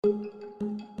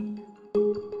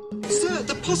Sir,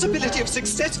 the possibility of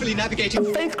successfully navigating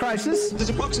A faith crisis? is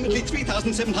approximately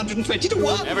 3,720 to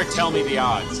 1. Never tell me the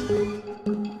odds.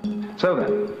 So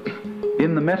then,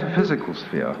 in the metaphysical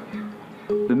sphere,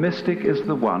 the mystic is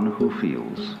the one who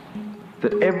feels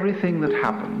that everything that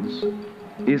happens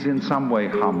is in some way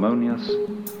harmonious,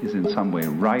 is in some way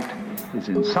right, is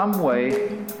in some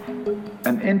way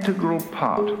an integral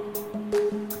part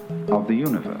of the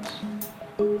universe.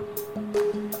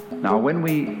 Now, when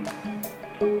we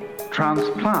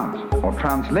transplant or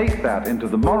translate that into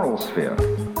the moral sphere,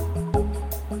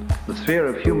 the sphere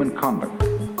of human conduct,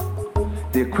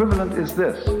 the equivalent is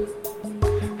this: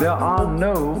 there are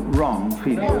no wrong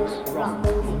feelings.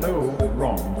 No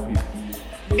wrong feelings.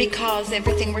 Because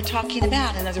everything we're talking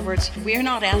about, in other words, we're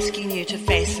not asking you to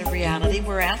face the reality,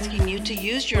 we're asking you to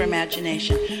use your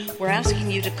imagination. We're asking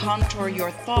you to contour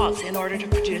your thoughts in order to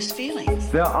produce feelings.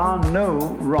 There are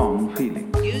no wrong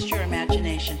feelings. Use your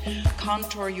imagination,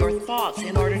 contour your thoughts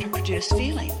in order to produce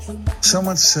feelings.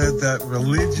 Someone said that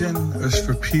religion is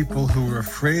for people who are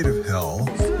afraid of hell,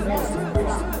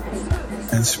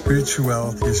 and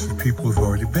spirituality is for people who've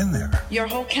already been there. Your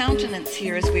whole countenance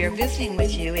here as we are visiting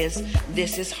with you is,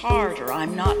 this is hard, or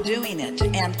I'm not doing it.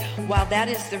 And while that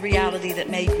is the reality that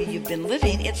maybe you've been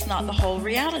living, it's not the whole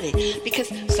reality. Because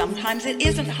sometimes it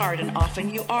isn't hard and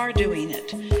often you are doing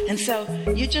it. And so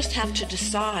you just have to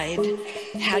decide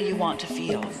how you want to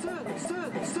feel.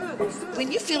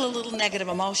 When you feel a little negative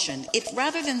emotion, if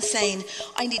rather than saying,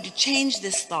 I need to change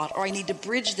this thought or I need to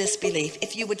bridge this belief,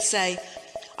 if you would say,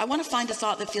 I want to find a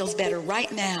thought that feels better right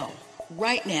now,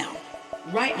 right now,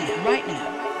 right now, right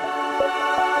now.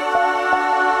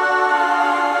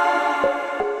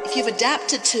 If you've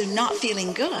adapted to not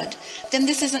feeling good, then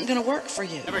this isn't going to work for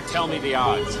you. Never tell me the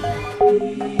odds.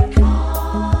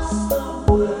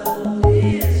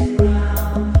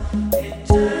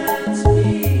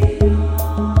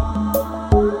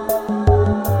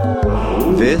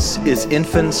 This is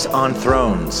Infants on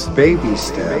Thrones. Baby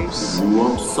steps. You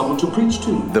want someone to preach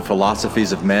to? The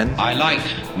philosophies of men, I like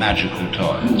magical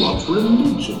toys. You want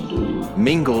religion, do you?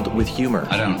 mingled with humor.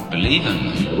 I don't believe in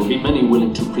them. There will be many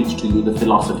willing to preach to you the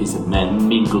philosophies of men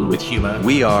mingled with humor.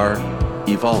 We are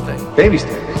evolving. Baby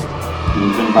steps.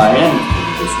 You can buy anything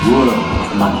in this world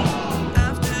of money.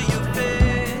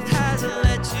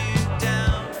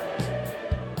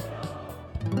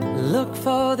 Look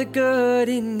for the good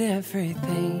in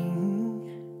everything.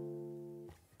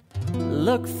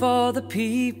 Look for the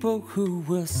people who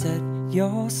will set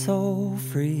your soul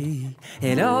free.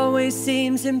 It always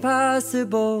seems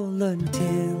impossible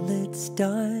until it's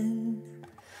done.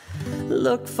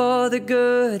 Look for the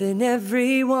good in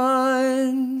everyone.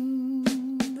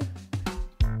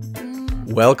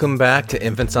 Welcome back to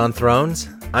Infants on Thrones.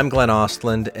 I'm Glenn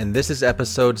Ostland, and this is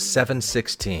episode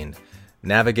 716.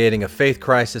 Navigating a Faith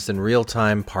Crisis in Real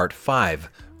Time, Part 5,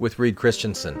 with Reed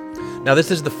Christensen. Now,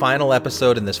 this is the final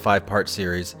episode in this 5-part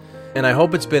series, and I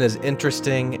hope it's been as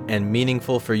interesting and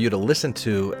meaningful for you to listen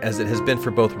to as it has been for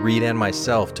both Reed and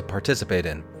myself to participate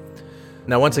in.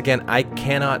 Now, once again, I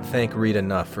cannot thank Reed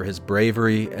enough for his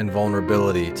bravery and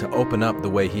vulnerability to open up the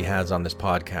way he has on this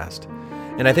podcast.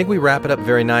 And I think we wrap it up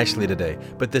very nicely today,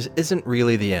 but this isn't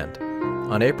really the end.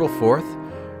 On April 4th,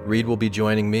 Reed will be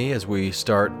joining me as we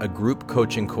start a group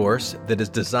coaching course that is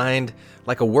designed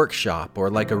like a workshop or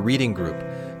like a reading group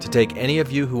to take any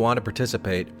of you who want to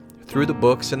participate through the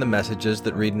books and the messages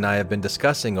that Reed and I have been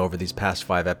discussing over these past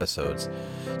 5 episodes.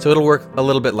 So it'll work a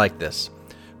little bit like this.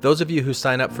 Those of you who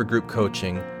sign up for group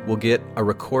coaching will get a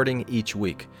recording each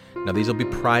week. Now, these will be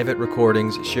private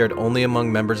recordings shared only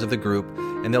among members of the group,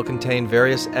 and they'll contain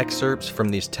various excerpts from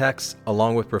these texts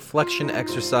along with reflection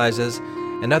exercises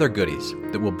and other goodies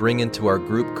that we'll bring into our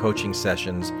group coaching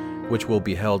sessions, which will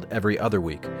be held every other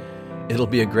week. It'll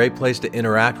be a great place to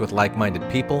interact with like-minded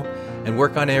people and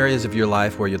work on areas of your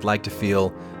life where you'd like to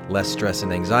feel less stress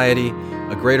and anxiety,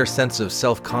 a greater sense of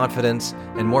self-confidence,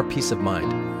 and more peace of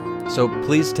mind. So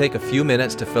please take a few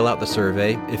minutes to fill out the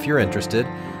survey if you're interested,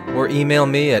 or email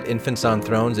me at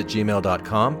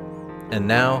infantsonthrones@gmail.com. And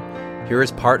now, here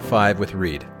is part 5 with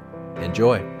Reed.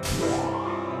 Enjoy.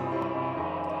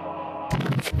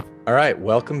 All right,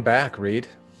 welcome back, Reed.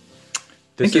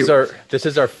 This is our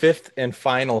 5th and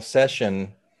final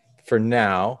session for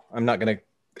now. I'm not gonna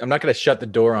shut the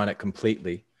door on it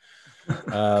completely,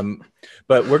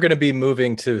 but we're gonna be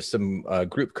moving to some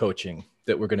group coaching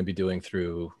that we're gonna be doing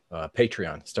through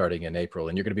Patreon starting in April,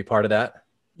 and you're gonna be part of that.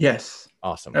 Yes.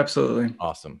 Awesome. Absolutely.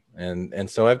 Awesome. And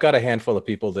so I've got a handful of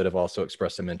people that have also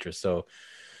expressed some interest. So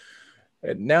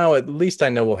now at least I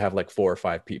know we'll have like 4 or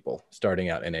 5 people starting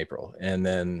out in April, and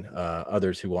then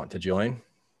others who want to join.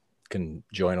 can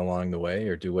join along the way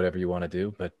or do whatever you want to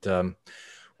do. But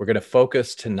we're going to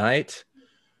focus tonight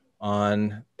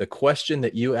on the question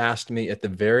that you asked me at the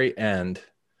very end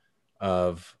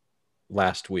of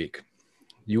last week.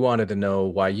 You wanted to know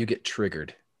why you get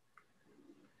triggered.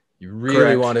 You really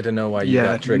Correct. wanted to know why you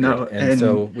got triggered. No, and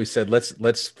so we said,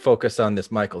 let's focus on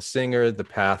this Michael Singer, the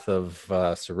path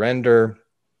of surrender,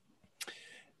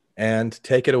 and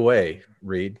take it away,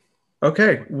 Reed.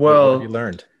 Okay. What have you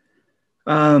learned?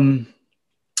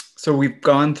 So we've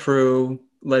gone through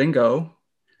letting go.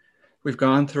 We've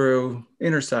gone through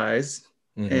inner size,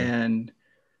 and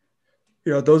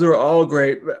those are all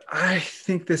great, but I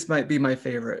think this might be my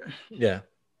favorite. Yeah.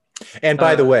 And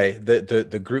by the way,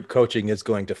 the group coaching is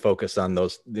going to focus on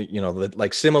those,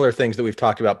 like similar things that we've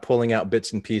talked about, pulling out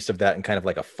bits and pieces of that in kind of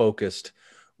like a focused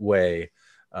way.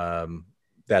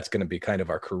 That's going to be kind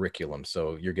of our curriculum.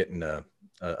 So you're getting a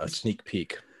sneak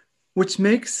peek. Which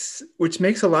makes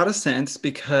a lot of sense,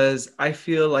 because I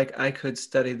feel like I could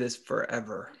study this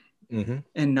forever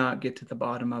and not get to the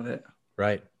bottom of it.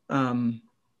 Right. I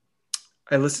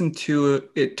listened to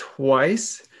it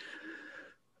twice.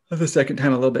 The second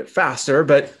time a little bit faster,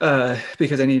 but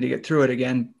because I needed to get through it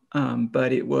again.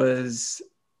 But it was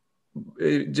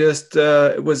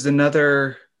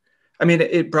another. I mean,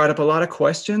 it brought up a lot of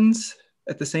questions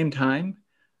at the same time.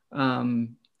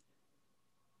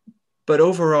 But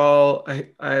overall,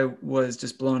 I was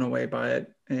just blown away by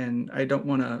it, and I don't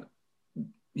want to,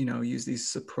 use these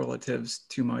superlatives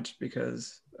too much,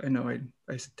 because I know I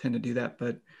tend to do that.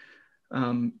 But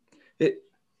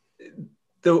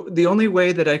the only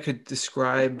way that I could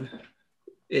describe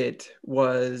it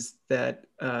was that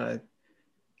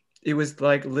it was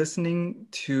like listening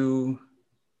to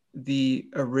the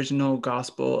original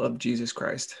gospel of Jesus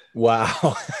Christ.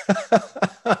 Wow.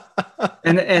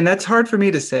 And that's hard for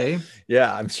me to say.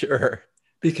 Yeah, I'm sure.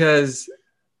 Because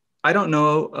I don't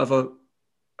know of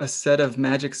a set of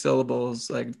magic syllables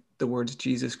like the words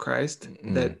Jesus Christ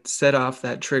that set off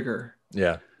that trigger.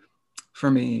 Yeah.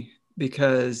 For me,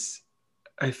 because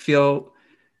I feel,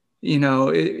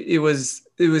 it was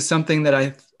something that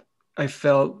I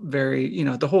felt very,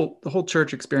 the whole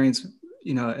church experience,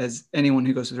 as anyone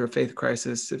who goes through a faith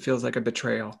crisis, it feels like a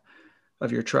betrayal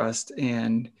of your trust.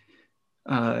 And,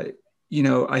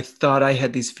 I thought I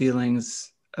had these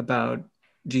feelings about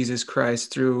Jesus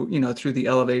Christ through the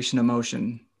elevation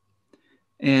emotion.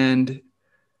 And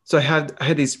so I had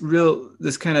this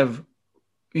kind of,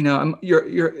 when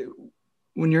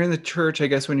you're in the church, I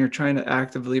guess, when you're trying to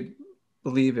actively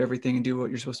believe everything and do what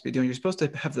you're supposed to be doing, you're supposed to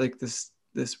have like this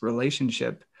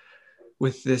relationship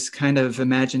with this kind of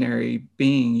imaginary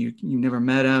being. You never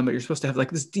met him, but you're supposed to have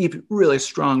like this deep, really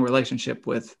strong relationship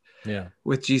with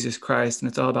Jesus Christ. And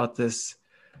it's all about this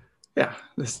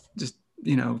just,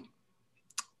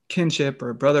 kinship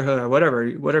or brotherhood or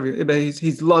whatever, but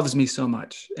he loves me so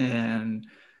much, and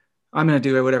I'm going to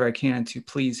do whatever I can to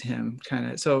please him,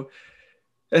 kind of. So,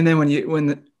 and then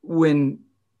when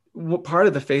part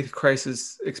of the faith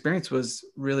crisis experience was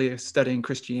really studying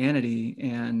Christianity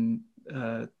and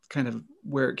kind of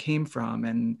where it came from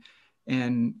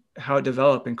and how it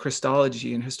developed, and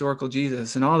Christology and historical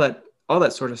Jesus and all that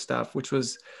sort of stuff, which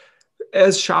was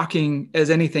as shocking as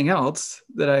anything else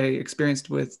that I experienced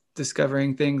with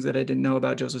discovering things that I didn't know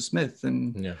about Joseph Smith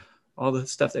and all the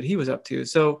stuff that he was up to.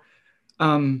 So,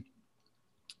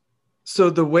 so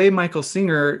the way Michael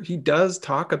Singer, he does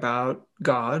talk about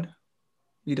God.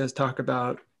 He talks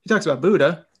about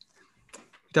Buddha.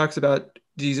 He talks about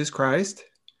Jesus Christ.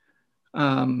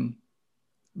 But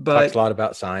talks a lot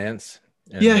about science.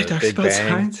 Yeah, he talks about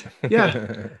science.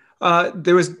 Yeah.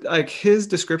 There was like his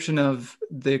description of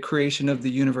the creation of the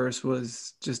universe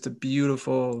was just a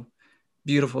beautiful,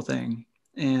 beautiful thing.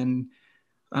 And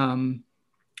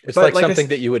it's like something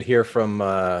that you would hear from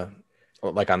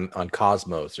like on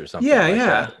Cosmos or something.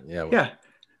 Yeah.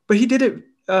 But he did it.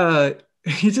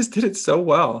 He just did it so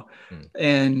well.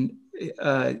 And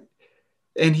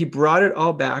he brought it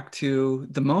all back to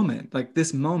the moment, like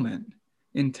this moment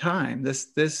in time,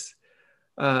 this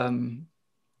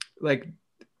like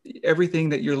everything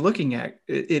that you're looking at,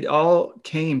 it all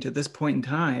came to this point in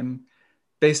time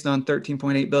based on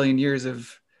 13.8 billion years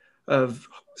of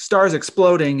stars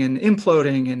exploding and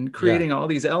imploding and creating all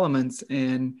these elements.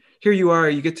 And here you are,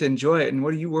 you get to enjoy it. And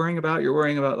what are you worrying about? You're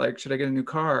worrying about like, should I get a new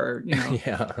car? Or,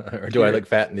 or do I look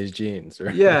fat in these jeans?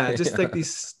 Or just like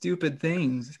these stupid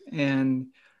things. And,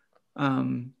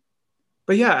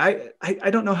 but yeah, I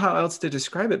don't know how else to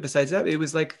describe it besides that. It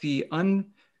was like the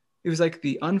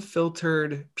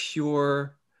unfiltered,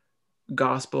 pure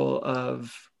gospel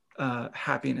of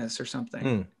happiness or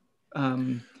something.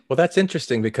 Well, that's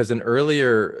interesting because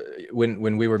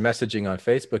when we were messaging on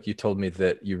Facebook, you told me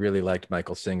that you really liked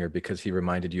Michael Singer because he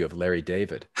reminded you of Larry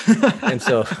David. And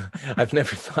so I've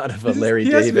never thought of a Larry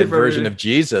David version of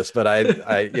Jesus, but I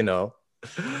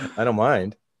don't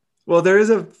mind. Well, there is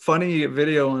a funny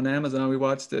video on Amazon. We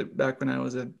watched it back when I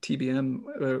was at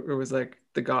TBM. It was like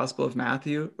the Gospel of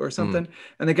Matthew or something.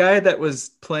 And the guy that was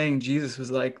playing Jesus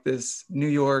was like this New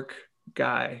York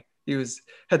guy. He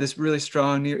had this really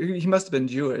strong, he must have been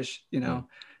Jewish,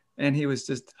 and he was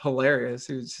just hilarious.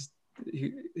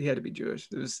 He had to be Jewish.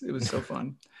 It was so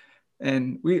fun.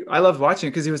 And I loved watching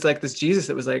it because he was like this Jesus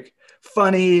that was like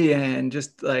funny and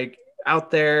just like out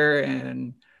there.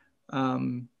 And,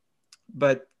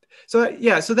 so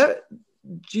that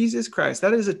Jesus Christ,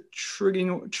 that is a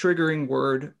triggering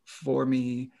word for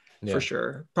me, for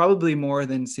sure. Probably more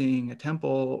than seeing a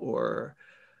temple or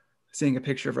seeing a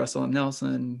picture of Russell M.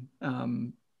 Nelson.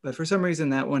 But for some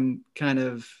reason that one kind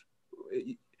of,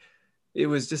 it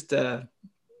was just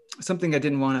something I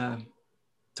didn't want to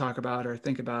talk about or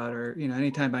think about, or,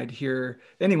 anytime I'd hear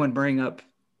anyone bring up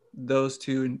those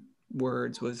two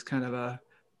words was kind of a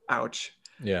ouch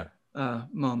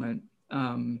moment.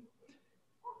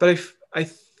 But I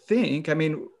think,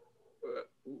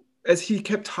 as he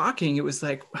kept talking, it was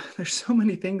like, there's so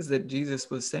many things that Jesus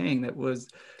was saying that was.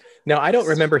 Now, I don't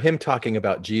remember him talking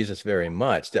about Jesus very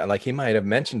much. Like he might have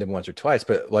mentioned him once or twice,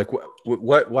 but like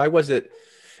why was it?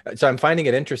 So I'm finding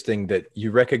it interesting that you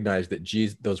recognize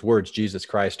that those words, Jesus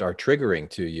Christ, are triggering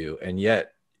to you. And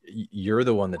yet you're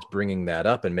the one that's bringing that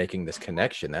up and making this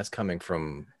connection. That's coming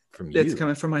from you. It's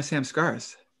coming from my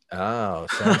samskaras. Oh,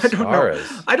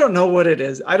 samskaras. I don't know what it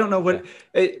is. I don't know what,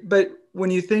 but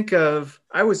when you think of,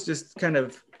 I was just kind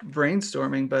of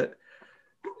brainstorming, but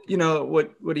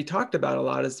what he talked about a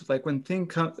lot is like when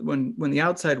the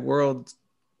outside world,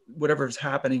 whatever's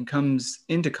happening, comes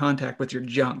into contact with your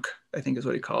junk, I think is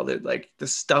what he called it, like the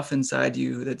stuff inside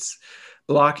you that's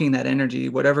blocking that energy,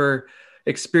 whatever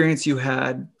experience you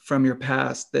had from your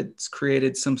past that's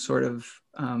created some sort of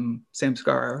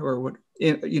samskara or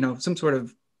some sort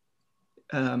of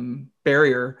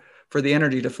barrier for the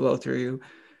energy to flow through you.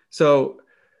 So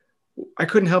I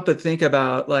couldn't help but think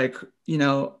about like,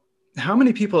 how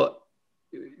many people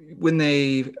when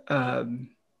they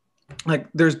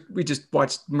we just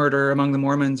watched Murder Among the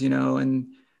Mormons, and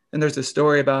there's a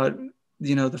story about,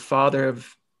 the father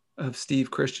of Steve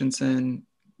Christensen,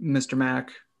 Mr.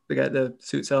 Mack, the guy, the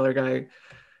suit seller guy.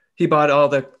 He bought all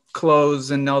the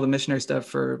clothes and all the missionary stuff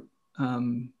for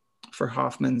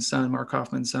Hoffman's son, Mark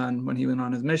Hoffman's son, when he went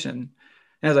on his mission.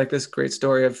 And it was like this great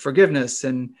story of forgiveness.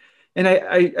 And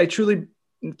I truly,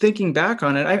 thinking back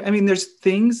on it, I mean, there's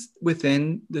things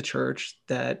within the church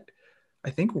that I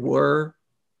think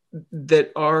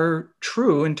that are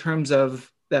true in terms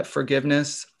of that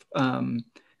forgiveness.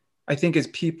 I think as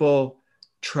people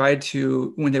tried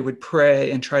to, when they would pray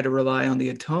and try to rely on the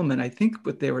atonement, I think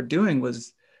what they were doing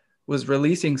was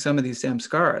releasing some of these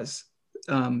samskaras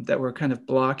that were kind of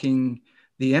blocking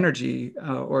the energy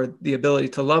or the ability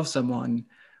to love someone.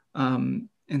 And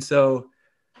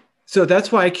so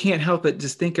that's why I can't help but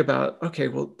just think about, okay,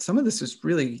 well, some of this is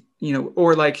really,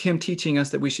 or like him teaching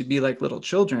us that we should be like little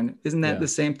children. Isn't that the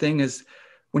same thing as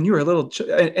when you were a little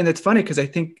and it's funny because I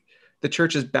think the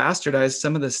church has bastardized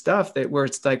some of the stuff where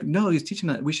it's like, no, he's teaching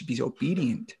that we should be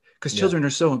obedient because children are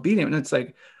so obedient. And it's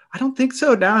like, I don't think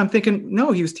so. Now I'm thinking,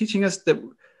 no, he was teaching us that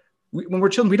when we're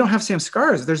children, we don't have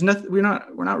samskaras. There's nothing, we're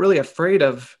not really afraid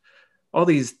of all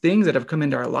these things that have come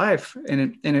into our life,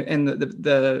 and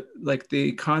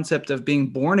the concept of being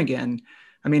born again.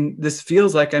 I mean, this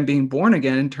feels like I'm being born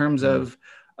again in terms of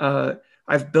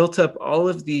I've built up all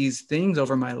of these things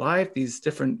over my life, these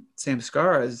different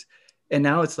samskaras, and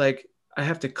now it's like I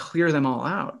have to clear them all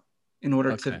out in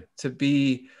order to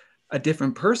be a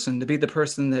different person, to be the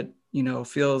person that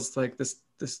feels like this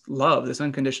love, this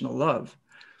unconditional love.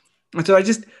 And so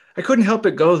I couldn't help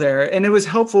but go there, and it was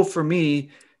helpful for me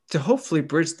to hopefully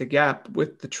bridge the gap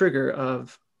with the trigger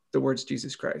of the words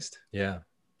Jesus Christ. Yeah.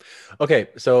 Okay.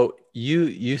 So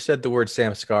you said the word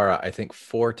samskara, I think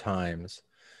 4 times,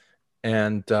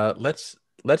 and let's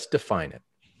define it.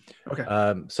 Okay.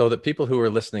 So that people who are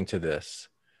listening to this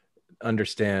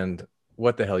understand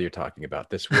what the hell you're talking about.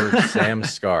 This word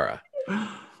samskara.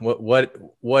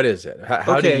 What is it?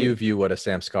 How do you view what a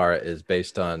samskara is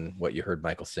based on what you heard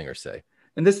Michael Singer say?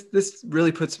 And this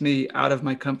really puts me out of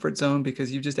my comfort zone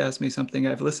because you just asked me something.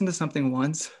 I've listened to something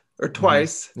once or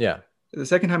twice. Mm-hmm. Yeah. The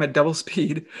second time at double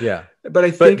speed. Yeah. But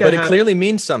I think it clearly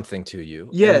means something to you.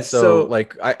 Yes. So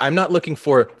like I'm not looking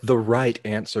for the right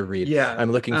answer, Reed. Yeah.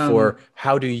 I'm looking for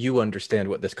how do you understand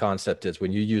what this concept is?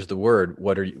 When you use the word,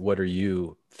 what are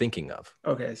you thinking of?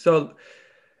 Okay. So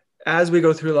as we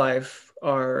go through life,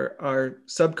 our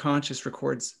subconscious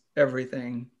records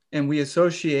everything, and we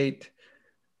associate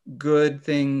good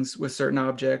things with certain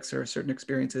objects or certain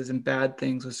experiences, and bad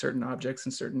things with certain objects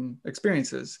and certain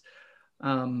experiences.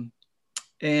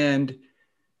 And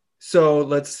so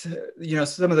let's,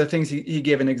 some of the things he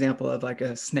gave an example of, like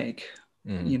a snake.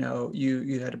 Mm-hmm.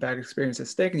 You had a bad experience with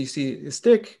a snake, and you see a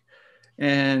stick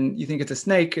and you think it's a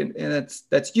snake, and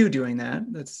that's you doing that.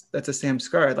 That's a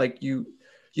samskara. Like you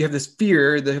have this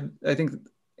fear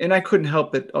and I couldn't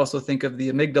help but also think of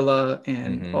the amygdala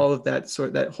and mm-hmm. all of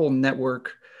that whole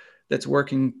network that's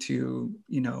working to,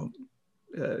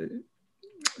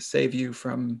 save you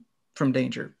from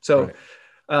danger. So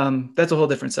right. That's a whole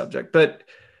different subject, but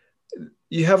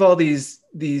you have all these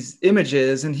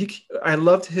images, and I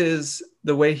loved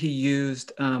the way he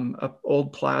used the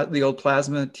old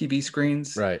plasma TV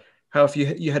screens. Right. How if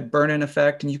you had burn-in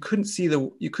effect, and you couldn't see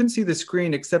the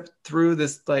screen except through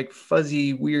this like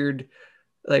fuzzy weird,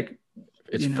 like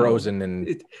it's frozen and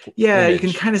you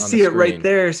can kind of see it right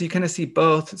there. So you kind of see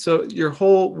both. So your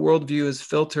whole worldview is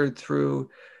filtered through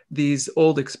these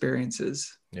old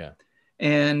experiences. Yeah.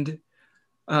 And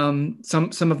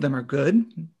some of them are good.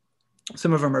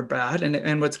 Some of them are bad.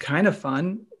 And what's kind of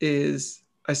fun is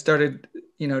I started,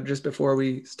 just before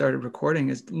we started recording,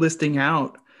 is listing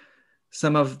out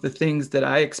some of the things that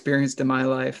I experienced in my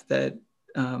life that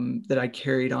I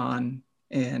carried on.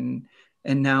 And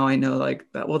now I know, like,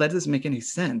 that doesn't make any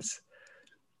sense.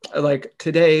 Like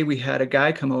today we had a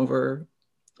guy come over,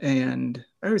 and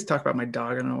I always talk about my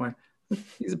dog. I don't know why.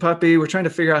 He's a puppy. We're trying to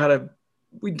figure out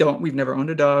we've never owned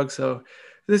a dog. So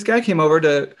this guy came over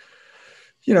to,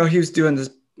 he was doing this,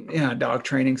 dog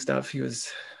training stuff. He was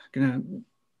going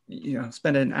to,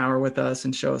 spend an hour with us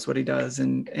and show us what he does.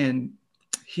 And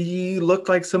he looked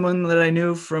like someone that I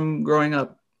knew from growing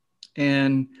up.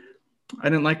 And I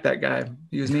didn't like that guy.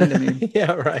 He was mean to me.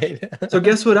 Yeah, right. So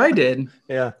guess what I did?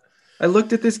 Yeah. I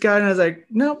looked at this guy and I was like,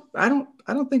 no, I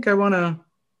don't think I want to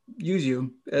use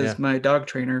you as my dog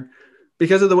trainer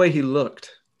because of the way he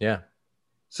looked. Yeah.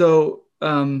 So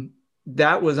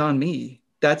that was on me.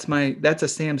 That's a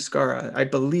samskara, I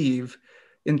believe,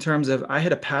 in terms of I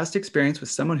had a past experience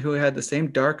with someone who had the same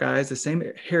dark eyes, the same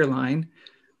hairline,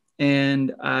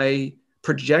 and I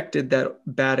projected that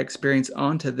bad experience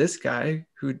onto this guy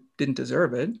who didn't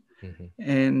deserve it, mm-hmm.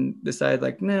 and decided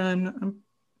like, nah, I'm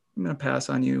going to pass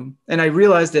on you. And I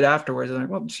realized it afterwards. I'm like,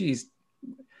 well, geez,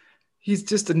 he's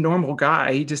just a normal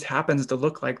guy. He just happens to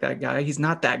look like that guy. He's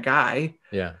not that guy.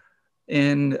 Yeah.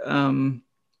 And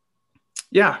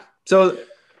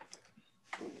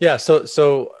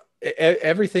So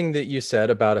everything that you said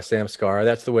about a samskara,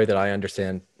 that's the way that I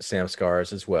understand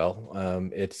samskaras as well.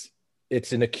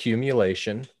 It's an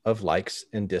accumulation of likes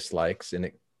and dislikes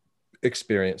and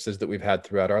experiences that we've had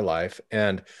throughout our life.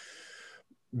 And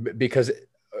because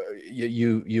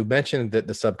you mentioned that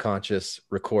the subconscious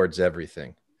records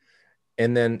everything.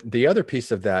 And then the other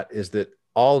piece of that is that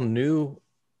all new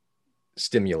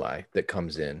stimuli that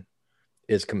comes in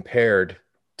is compared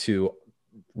to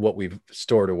what we've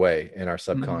stored away in our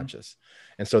subconscious.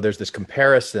 Mm-hmm. And so there's this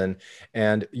comparison.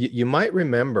 And you might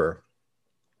remember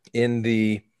in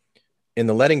the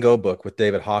Letting Go book with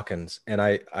David Hawkins, and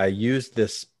I used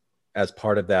this as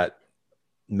part of that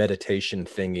meditation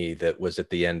thingy that was at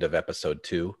the end of episode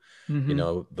 2, mm-hmm.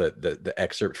 The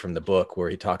excerpt from the book where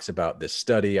he talks about this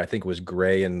study, I think it was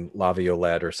Gray and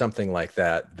Laviolette or something like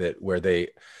that where they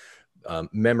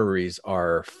memories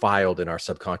are filed in our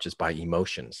subconscious by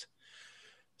emotions.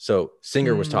 So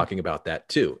Singer was talking about that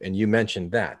too. And you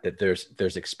mentioned that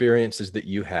there's experiences that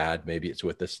you had, maybe it's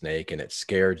with the snake and it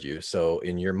scared you. So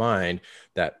in your mind,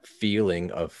 that feeling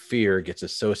of fear gets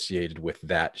associated with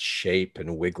that shape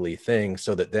and wiggly thing.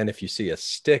 So that then if you see a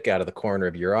stick out of the corner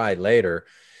of your eye later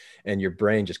and your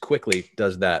brain just quickly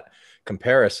does that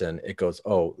comparison, it goes,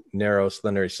 oh, narrow,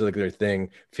 slender, circular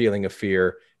thing, feeling of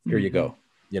fear, here you go.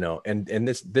 And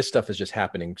this stuff is just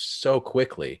happening so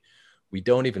quickly. We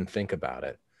don't even think about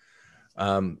it.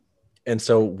 And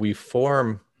so we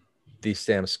form these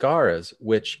samskaras,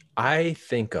 which I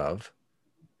think of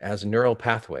as neural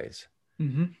pathways.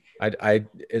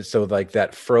 Mm-hmm. So like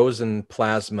that frozen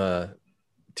plasma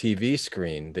TV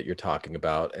screen that you're talking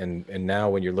about. And now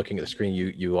when you're looking at the screen,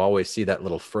 you always see that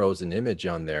little frozen image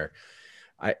on there.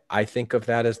 I think of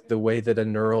that as the way that a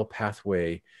neural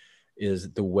pathway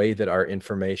is the way that our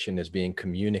information is being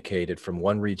communicated from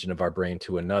one region of our brain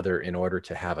to another in order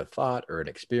to have a thought or an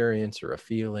experience or a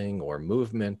feeling or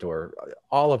movement, or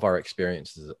all of our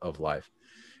experiences of life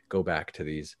go back to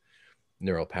these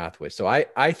neural pathways. So I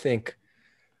think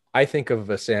of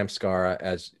a samskara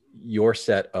as your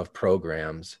set of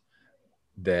programs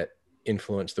that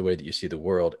influence the way that you see the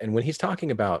world. And when he's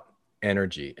talking about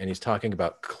energy and he's talking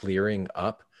about clearing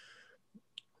up,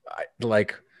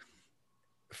 like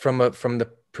from the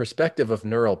perspective of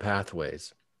neural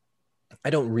pathways, I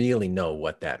don't really know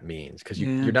what that means, because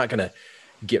you're not going to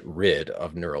get rid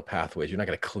of neural pathways. You're not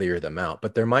going to clear them out,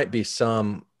 but there might be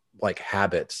some like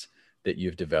habits that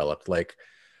you've developed. Like,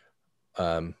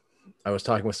 I was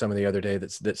talking with someone the other day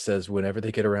that says whenever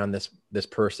they get around this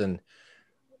person,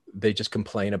 they just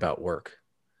complain about work.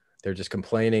 They're just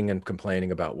complaining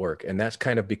about work. And that's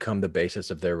kind of become the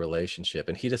basis of their relationship.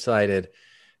 And he decided,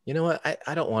 you know what,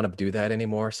 I don't want to do that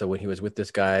anymore. So when he was with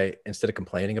this guy, instead of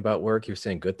complaining about work, he was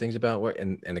saying good things about work.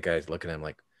 And the guy's looking at him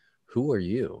like, who are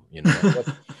you? You know,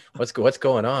 what's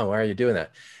going on? Why are you doing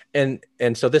that?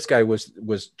 And so this guy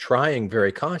was trying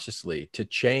very consciously to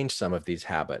change some of these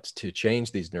habits, to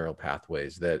change these neural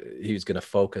pathways, that he was going to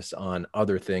focus on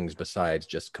other things besides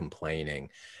just complaining.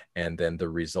 And then the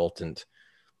resultant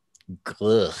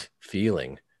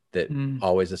feeling that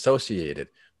always associated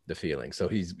the feeling. So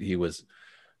he was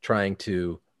trying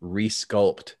to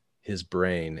resculpt his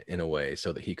brain in a way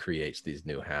so that he creates these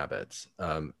new habits.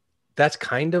 That's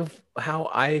kind of how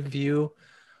I view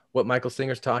what Michael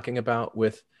Singer's talking about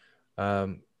with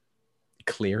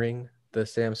clearing the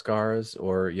samskaras,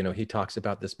 or, you know, he talks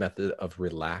about this method of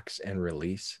relax and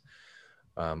release.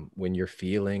 When you're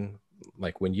feeling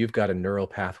like, when you've got a neural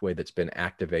pathway that's been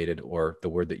activated, or the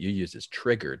word that you use is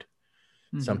triggered,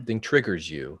 something triggers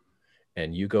you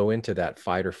and you go into that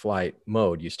fight or flight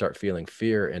mode, you start feeling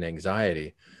fear and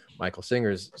anxiety. Michael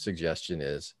Singer's suggestion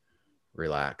is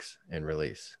relax and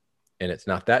release. And it's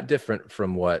not that different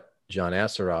from what John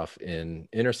Assaraf in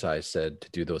Inner Size said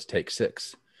to do those take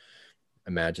 6.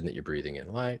 Imagine that you're breathing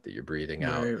in light, that you're breathing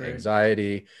out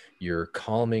anxiety, you're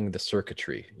calming the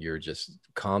circuitry, you're just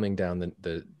calming down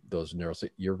those neurals,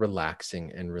 you're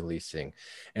relaxing and releasing.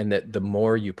 And that the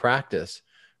more you practice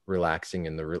relaxing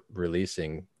and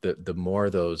releasing, the more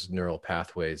those neural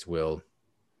pathways will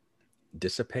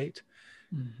dissipate,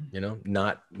 you know,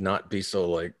 not be so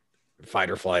like fight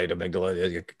or flight,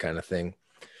 amygdala kind of thing.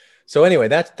 So anyway,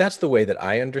 that's the way that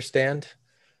I understand,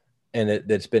 and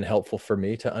it's been helpful for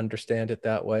me to understand it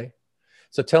that way.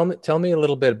 So tell me a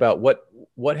little bit about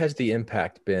what has the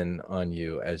impact been on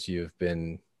you as you've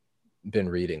been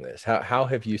reading this? How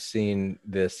have you seen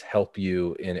this help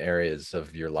you in areas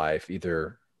of your life,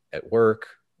 either at work,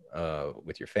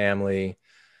 with your family?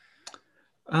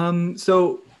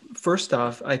 So first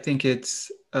off, I think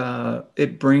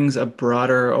it brings a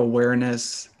broader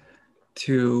awareness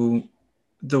to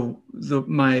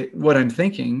what I'm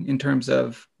thinking in terms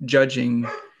of judging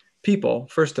people,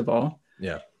 first of all.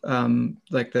 Yeah.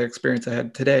 Like the experience I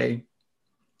had today.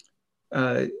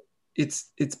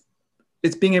 It's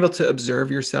being able to observe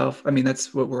yourself. I mean,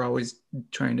 that's what we're always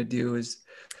trying to do, is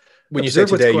when you say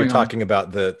today, you're talking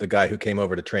about the guy who came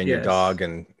over to train your dog,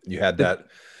 and you had that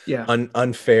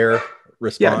unfair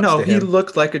response. Yeah, no, to him. He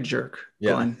looked like a jerk.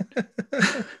 Yeah.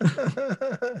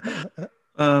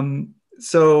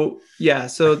 So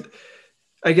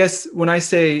I guess when I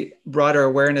say broader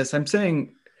awareness, I'm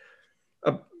saying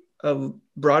a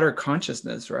broader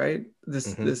consciousness, right?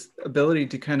 This ability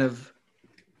to kind of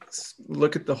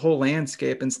look at the whole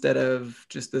landscape instead of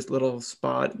just this little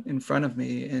spot in front of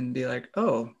me, and be like,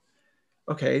 oh,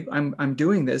 okay, I'm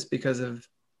doing this because of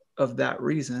that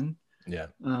reason. Yeah.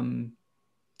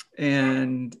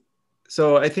 And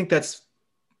so I think that's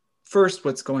first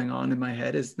what's going on in my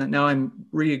head, is that now I'm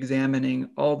re-examining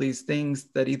all these things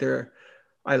that either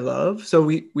I love. So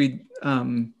we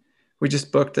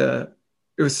just booked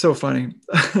it was so funny.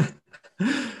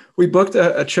 We booked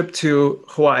a trip to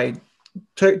Hawaii.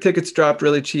 Tickets dropped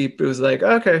really cheap. It was like,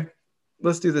 okay,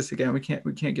 let's do this again. We can't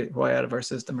get Hawaii out of our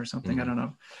system or something. I don't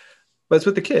know, but it's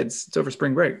with the kids. It's over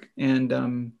spring break.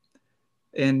 And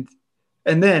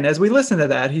then as we listen to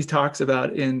that, he talks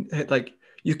about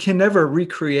you can never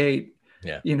recreate,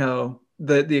 you know,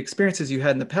 the experiences you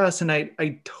had in the past. And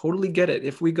I totally get it.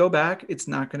 If we go back, it's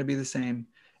not going to be the same,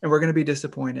 and we're going to be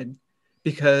disappointed,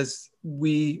 because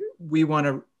we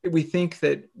think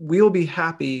that we'll be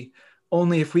happy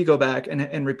only if we go back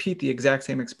and repeat the exact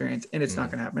same experience, and it's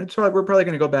not going to happen. We're probably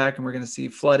going to go back and we're going to see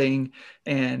flooding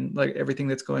and like everything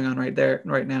that's going on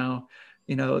right now.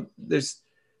 You know,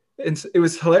 it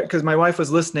was hilarious because my wife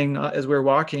was listening as we were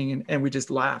walking, and we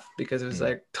just laughed because it was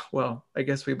like, well, I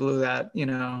guess we blew that, you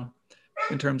know,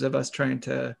 in terms of us trying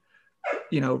to,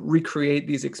 you know, recreate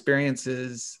these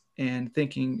experiences and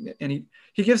thinking. And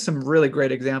he gives some really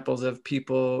great examples of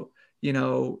people, you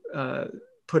know,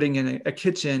 putting in a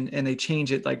kitchen and they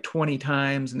change it like 20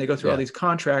 times and they go through all Yeah. these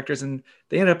contractors and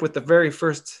they end up with the very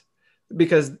first,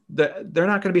 because they're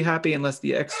not going to be happy unless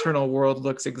the external world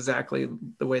looks exactly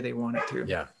the way they want it to.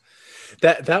 Yeah.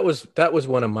 That was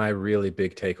one of my really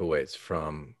big takeaways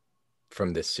from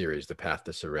this series, The Path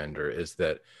to Surrender, is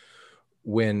that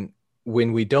when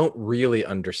we don't really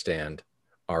understand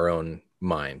our own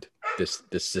mind,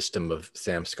 this system of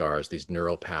samskars, these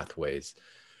neural pathways,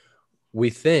 we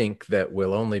think that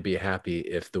we'll only be happy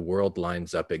if the world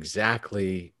lines up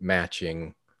exactly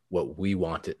matching what we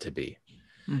want it to be.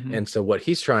 Mm-hmm. And so what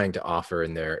he's trying to offer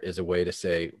in there is a way to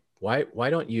say, why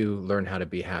don't you learn how to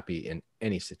be happy in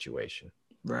any situation?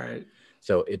 Right.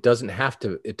 So it doesn't have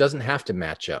to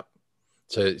match up.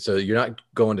 So you're not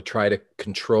going to try to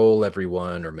control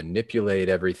everyone or manipulate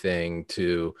everything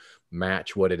to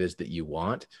match what it is that you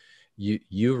want.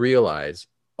 You realize,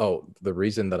 oh, the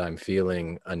reason that I'm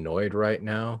feeling annoyed right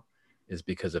now is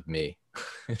because of me.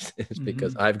 It's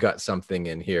because I've got something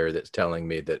in here that's telling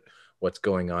me that what's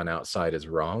going on outside is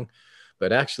wrong.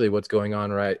 But actually what's going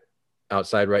on right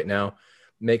outside right now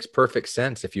makes perfect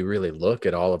sense if you really look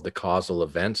at all of the causal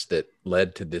events that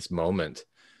led to this moment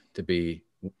to be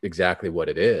exactly what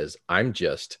it is. I'm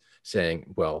just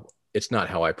saying, well, it's not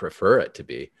how I prefer it to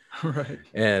be. Right.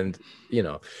 And,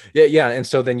 yeah. And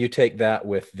so then you take that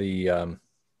with the,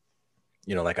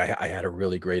 like I had a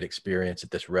really great experience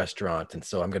at this restaurant. And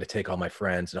so I'm going to take all my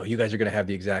friends and, you guys are going to have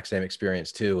the exact same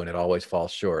experience too. And it always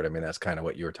falls short. I mean, that's kind of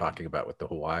what you were talking about with the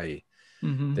Hawaii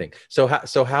thing. So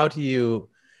how do you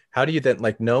then,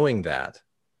 like, knowing that,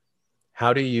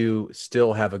 how do you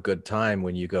still have a good time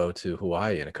when you go to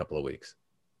Hawaii in a couple of weeks?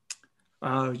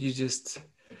 You just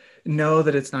know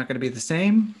that it's not going to be the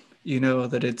same. You know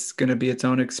that it's going to be its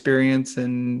own experience,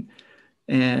 and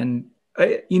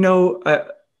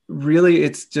really,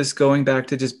 it's just going back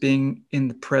to just being in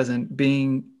the present,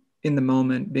 being in the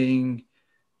moment, being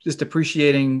just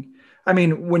appreciating. I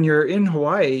mean, when you're in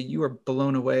Hawaii, you are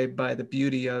blown away by the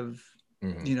beauty of,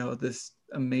 this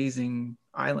amazing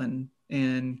island.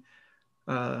 And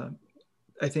I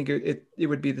think it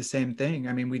would be the same thing.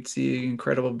 I mean, we'd see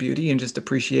incredible beauty and just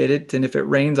appreciate it. And if it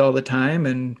rains all the time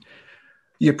and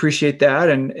you appreciate that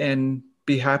and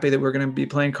be happy that we're going to be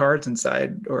playing cards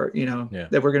inside, or,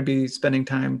 that we're going to be spending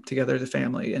time together as a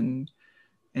family, and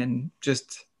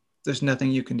just, there's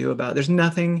nothing you can do about it. There's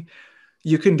nothing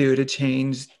you can do to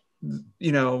change,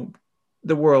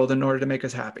 the world in order to make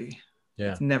us happy.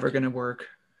 Yeah. It's never going to work.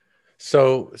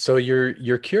 So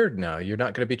you're cured now. You're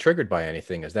not going to be triggered by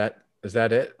anything. Is that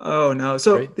it? Oh no.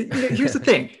 So right? Here's the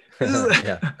thing.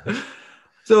 Yeah.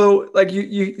 So like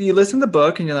you listen to the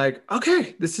book and you're like,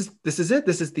 okay, this is it.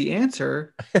 This is the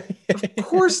answer. Of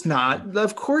course not.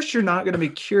 Of course you're not going to be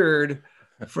cured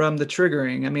from the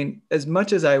triggering. I mean, as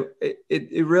much as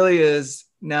it really is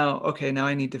now, okay, now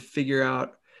I need to figure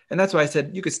out. And that's why I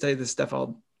said you could study this stuff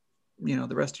all,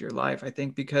 the rest of your life, I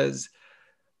think, because,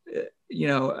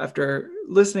 after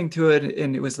listening to it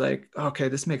and it was like, okay,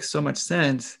 this makes so much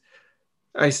sense.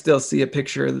 I still see a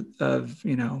picture of,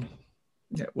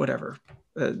 whatever,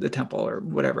 the temple or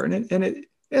whatever. And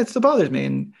it still bothers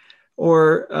me.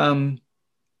 Murder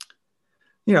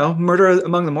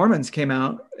Among the Mormons came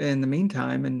out in the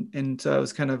meantime. And so I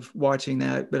was kind of watching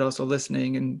that, but also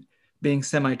listening and being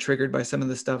semi-triggered by some of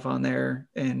the stuff on there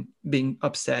and being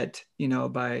upset,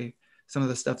 by some of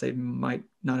the stuff they might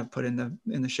not have put in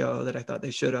the show that I thought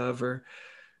they should have,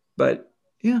 but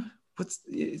yeah,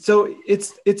 so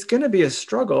it's going to be a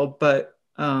struggle, but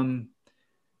now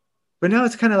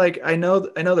it's kind of like, I know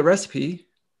the recipe,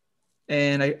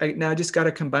 and I now just got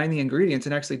to combine the ingredients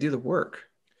and actually do the work.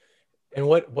 And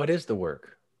what is the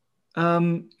work?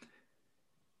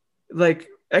 Like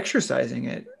exercising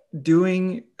it,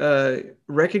 doing,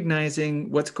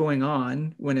 recognizing what's going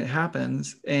on when it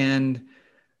happens, and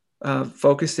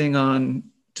focusing on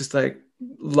just like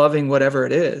loving whatever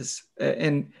it is.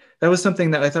 And that was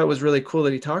something that I thought was really cool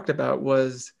that he talked about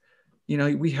was,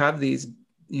 we have these,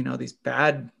 these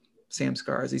bad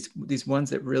samskars, these ones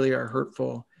that really are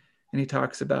hurtful. And he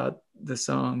talks about the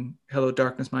song, Hello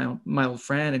Darkness, My Old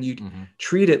Friend. And you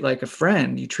treat it like a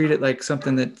friend. You treat it like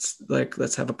something that's like,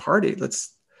 let's have a party.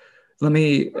 Let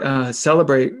me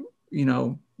celebrate,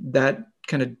 that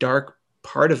kind of dark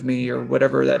part of me or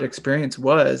whatever that experience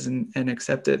was, and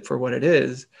accept it for what it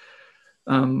is.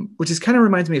 Which is kind of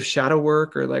reminds me of shadow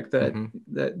work, or like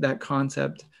that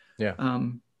concept. Yeah.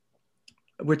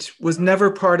 Which was never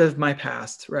part of my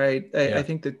past. Right. I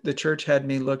think that the church had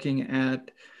me looking at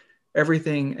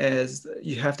everything as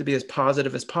you have to be as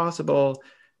positive as possible.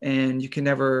 And you can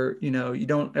never, you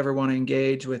don't ever want to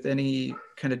engage with any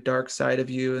kind of dark side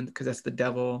of you. And because that's the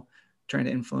devil trying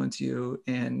to influence you.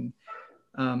 And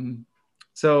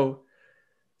so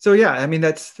yeah, I mean,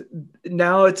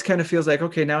 now it's kind of feels like,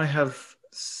 okay, now I have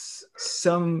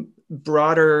some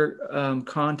broader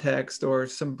context or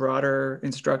some broader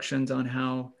instructions on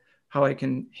how I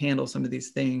can handle some of these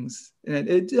things.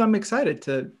 And I'm excited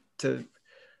to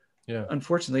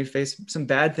unfortunately face some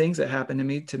bad things that happen to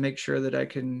me to make sure that I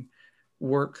can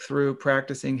work through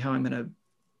practicing how I'm going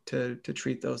to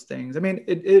treat those things. I mean,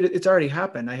 it's already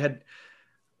happened.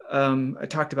 I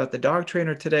talked about the dog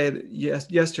trainer today.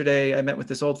 Yesterday I met with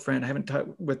this old friend I haven't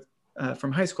talked with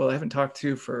from high school. I haven't talked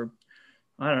to for,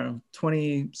 I don't know,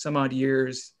 20 some odd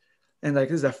years. And like,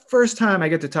 this is the first time I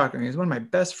get to talk to him. He's one of my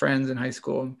best friends in high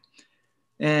school.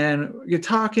 And you're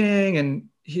talking, and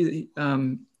he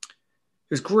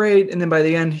was great. And then by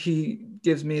the end, he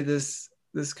gives me this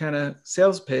kind of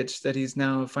sales pitch that he's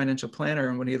now a financial planner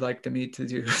and would he like me to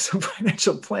do some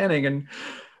financial planning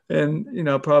and you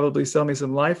know, probably sell me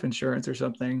some life insurance or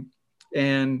something.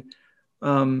 And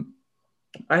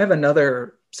I have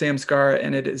another Sam Scar,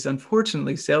 and it is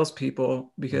unfortunately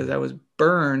salespeople, because I was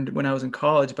burned when I was in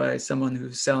college by someone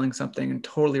who's selling something and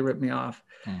totally ripped me off.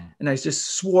 And I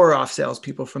just swore off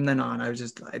salespeople from then on. I was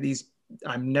just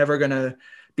I'm never going to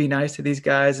be nice to these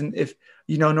guys. And if,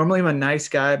 you know, normally I'm a nice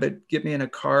guy, but get me in a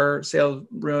car sales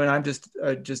room, I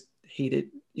just hate it,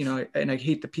 you know, and I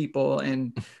hate the people,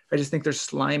 and I just think they're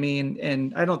slimy,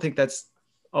 and I don't think that's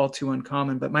all too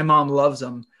uncommon, but my mom loves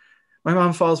them. My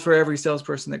mom falls for every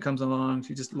salesperson that comes along.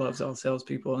 She just loves all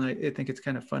salespeople. And I think it's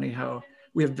kind of funny how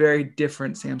we have very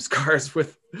different Sam Scars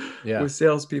with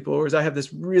salespeople, whereas I have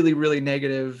this really, really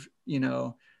negative, you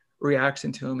know,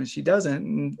 reaction to them, and she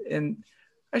doesn't. And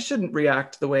I shouldn't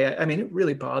react the way I mean, it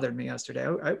really bothered me yesterday.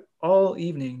 All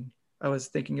evening I was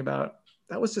thinking about,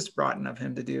 that was just rotten of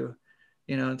him to do,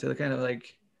 you know, to kind of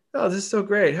like, oh, this is so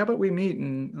great. How about we meet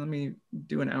and let me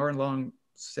do an hour-long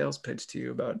sales pitch to you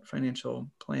about financial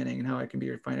planning and how I can be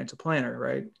your financial planner,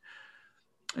 right?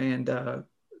 And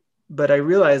but I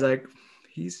realized, like,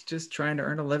 he's just trying to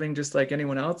earn a living just like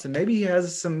anyone else, and maybe he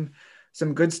has some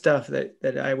good stuff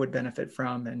that I would benefit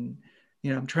from. And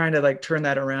you know, I'm trying to like turn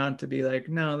that around to be like,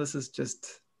 no, this is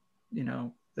just, you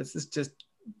know, this is just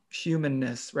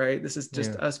humanness, right? This is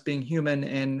just us being human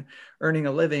and earning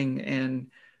a living, and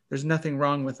there's nothing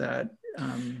wrong with that.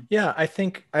 I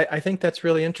think that's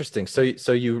really interesting. So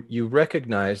you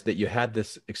recognize that you had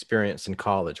this experience in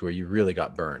college where you really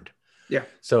got burned. Yeah.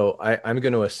 So I'm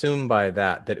going to assume by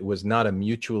that it was not a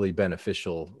mutually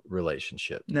beneficial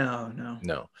relationship.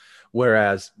 No.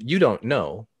 Whereas you don't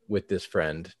know with this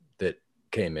friend that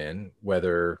came in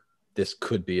whether this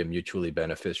could be a mutually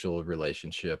beneficial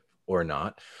relationship or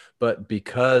not, but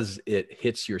because it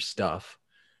hits your stuff,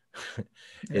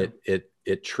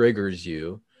 it triggers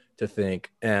you to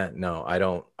think, no, I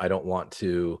don't want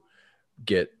to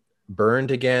get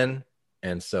burned again,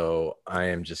 and so I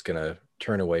am just going to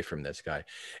turn away from this guy.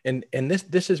 And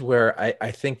this is where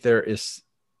I think there is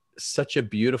such a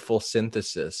beautiful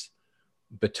synthesis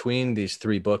between these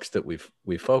three books that we've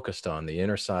focused on: The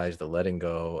Inner Size, The Letting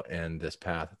Go, and This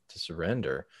Path to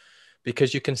Surrender,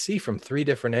 because you can see from three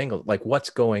different angles, like what's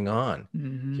going on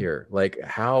here, like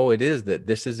how it is that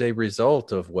this is a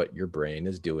result of what your brain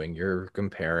is doing. You're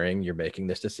comparing, you're making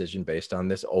this decision based on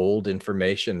this old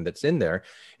information that's in there.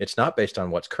 It's not based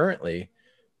on what's currently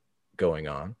going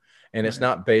on. And it's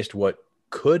not based what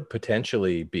could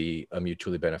potentially be a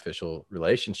mutually beneficial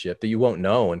relationship that you won't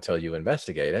know until you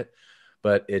investigate it.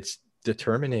 But it's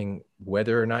determining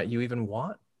whether or not you even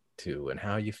want to and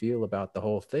how you feel about the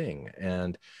whole thing.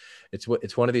 And it's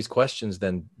one of these questions,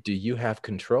 then, do you have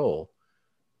control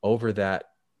over that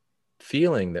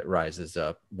feeling that rises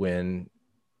up when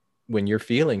you're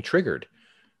feeling triggered?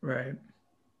 Right.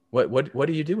 What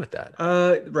do you do with that?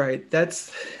 Right.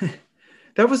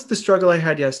 That was the struggle I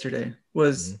had yesterday,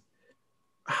 was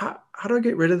how do I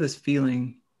get rid of this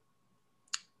feeling?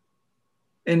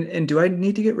 And do I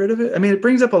need to get rid of it? I mean, it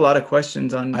brings up a lot of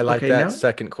questions on. I like that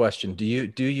second question. Do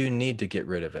you need to get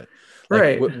rid of it? Like,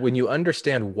 right. When you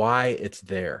understand why it's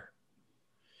there,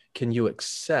 can you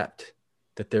accept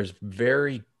that there's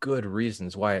very good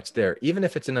reasons why it's there, even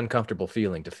if it's an uncomfortable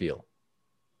feeling to feel?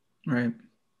 Right.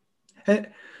 And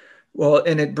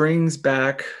it brings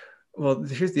back,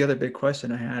 here's the other big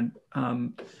question I had.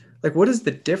 Like, what is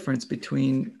the difference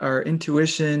between our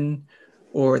intuition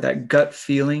or that gut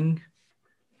feeling?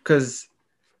 Because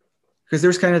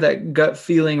there's kind of that gut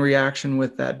feeling reaction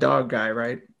with that dog guy,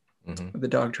 right? With the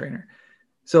dog trainer.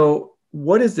 So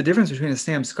what is the difference between a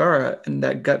samskara and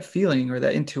that gut feeling or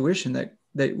that intuition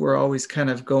that we're always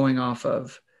kind of going off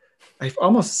of? I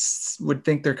almost would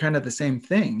think they're kind of the same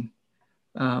thing.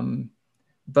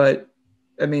 But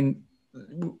I mean,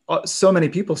 so many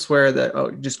people swear that,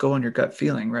 oh, just go on your gut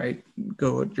feeling, right?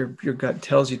 Go what your gut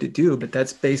tells you to do, but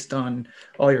that's based on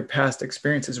all your past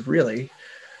experiences, really.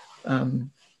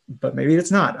 But maybe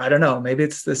it's not. I don't know. Maybe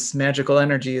it's this magical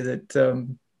energy that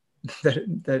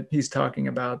that he's talking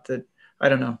about. That I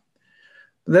don't know.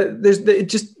 It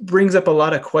just brings up a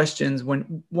lot of questions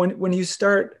when you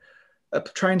start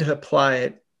trying to apply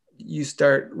it. You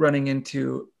start running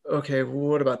into, okay, well,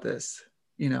 what about this?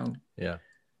 Yeah.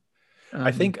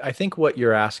 I think what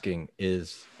you're asking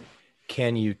is,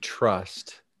 can you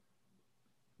trust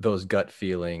those gut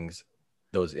feelings,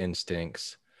 those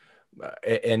instincts?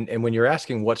 And when you're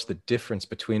asking what's the difference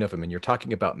between of them, and you're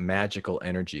talking about magical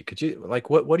energy, could you, like,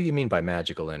 what do you mean by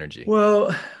magical energy?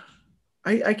 Well,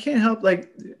 I can't help,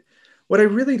 like, what I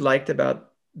really liked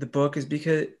about the book is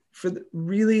because it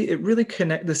really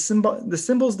connect the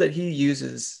symbols that he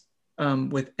uses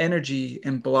with energy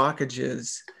and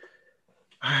blockages.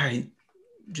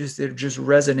 It just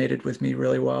resonated with me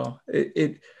really well.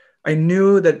 I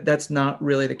knew that that's not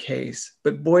really the case,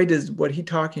 but boy, does what he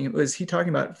talking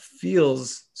about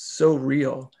feels so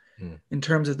real in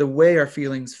terms of the way our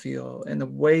feelings feel and the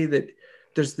way that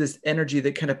there's this energy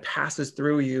that kind of passes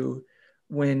through you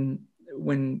when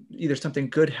either something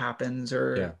good happens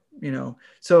or,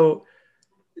 so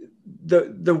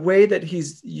the way that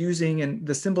he's using and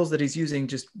the symbols that he's using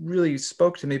just really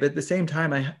spoke to me. But at the same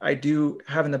time, I do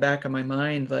have in the back of my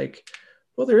mind, like,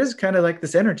 well, there is kind of like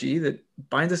this energy that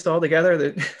binds us all together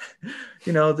that,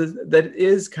 that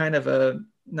is kind of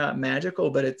not magical,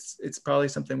 but it's probably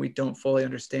something we don't fully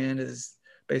understand is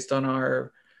based on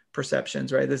our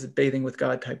perceptions, right? This is bathing with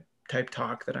God type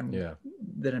talk that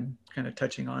I'm kind of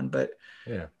touching on. But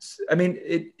I mean,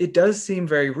 it does seem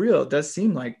very real. It does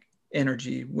seem like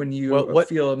energy when you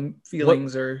feel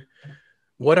feelings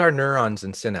what are neurons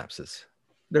and synapses?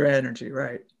 They're energy,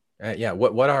 right?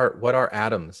 What are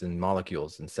atoms and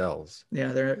molecules and cells?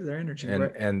 Yeah, they're energy, and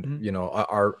right? And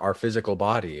our physical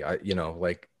body,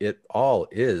 like, it all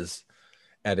is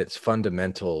at its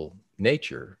fundamental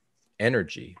nature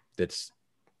energy that's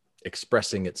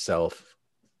expressing itself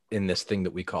in this thing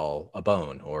that we call a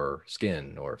bone or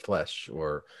skin or flesh,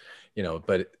 or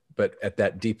but at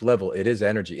that deep level it is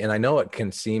energy. And I know it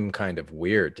can seem kind of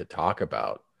weird to talk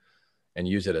about and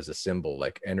use it as a symbol,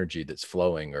 like energy that's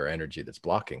flowing or energy that's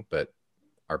blocking, but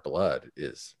our blood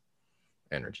is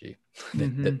energy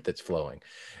that's flowing.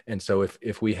 And so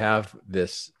if we have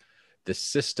this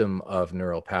system of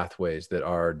neural pathways that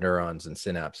are neurons and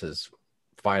synapses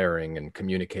firing and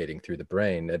communicating through the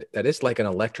brain, that is like an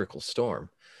electrical storm.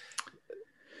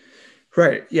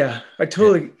 Right. Yeah. I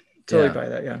totally buy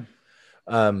that. Yeah.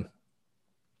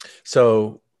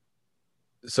 So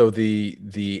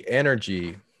the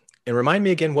energy. And remind me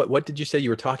again, what did you say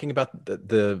you were talking about?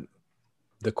 The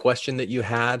question that you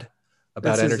had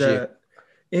about energy?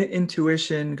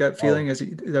 Intuition, gut feeling. Is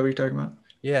that what you're talking about?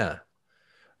 Yeah.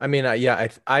 I mean,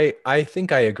 I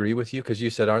think I agree with you, because you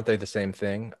said, aren't they the same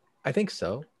thing? I think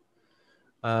so.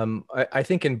 I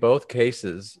think in both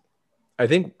cases, I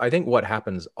think what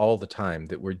happens all the time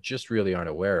that we're just really aren't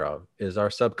aware of is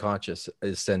our subconscious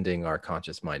is sending our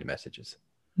conscious mind messages.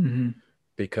 Mm-hmm.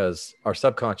 Because our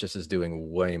subconscious is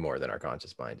doing way more than our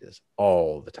conscious mind is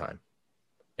all the time.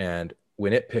 And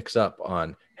when it picks up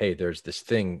on, hey, there's this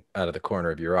thing out of the corner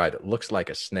of your eye that looks like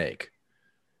a snake,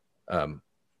 and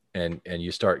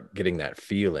you start getting that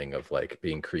feeling of like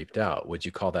being creeped out, would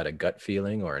you call that a gut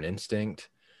feeling or an instinct,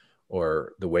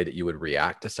 or the way that you would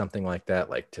react to something like that,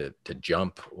 like to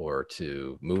jump or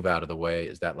to move out of the way?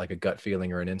 Is that like a gut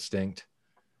feeling or an instinct?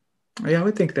 Yeah, I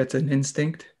would think that's an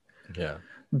instinct. Yeah.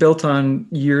 Built on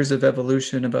years of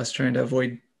evolution of us trying to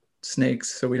avoid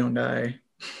snakes so we don't die.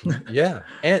 Yeah.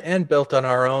 And built on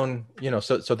our own,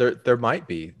 so there might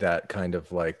be that kind of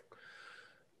like,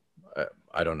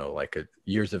 I don't know, like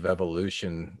years of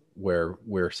evolution where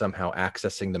we're somehow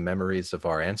accessing the memories of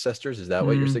our ancestors. Is that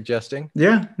what you're suggesting?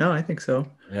 Yeah, no, I think so.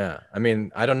 Yeah. I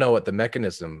mean, I don't know what the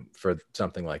mechanism for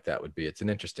something like that would be. It's an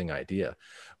interesting idea,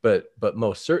 but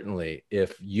most certainly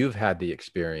if you've had the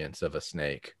experience of a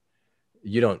snake,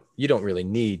 you don't really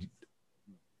need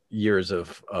years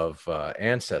of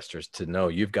ancestors to know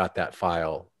you've got that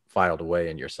filed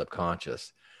away in your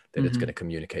subconscious, that it's going to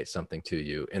communicate something to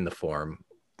you in the form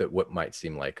that what might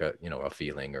seem like a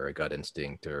feeling or a gut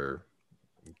instinct or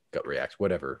gut reaction,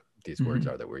 whatever these words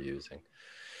are that we're using.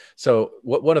 So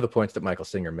one of the points that Michael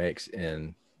Singer makes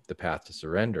in The Path to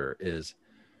Surrender is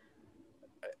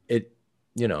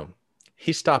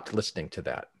he stopped listening to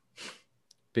that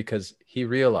because he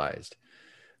realized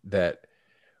that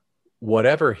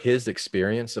whatever his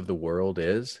experience of the world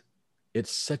is,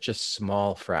 it's such a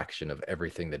small fraction of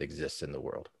everything that exists in the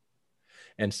world.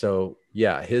 And so,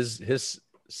 yeah, his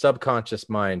subconscious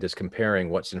mind is comparing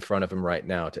what's in front of him right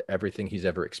now to everything he's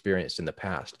ever experienced in the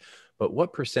past. But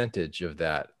what percentage of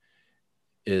that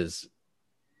is,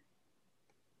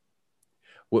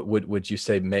 what would you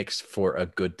say makes for a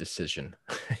good decision?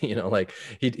 Like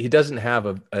he doesn't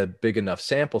have a big enough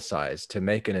sample size to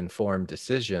make an informed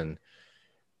decision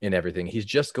in everything. He's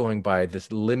just going by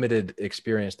this limited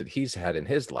experience that he's had in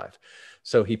his life.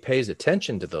 So he pays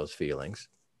attention to those feelings,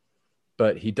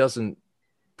 but he doesn't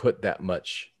put that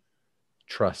much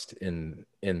trust in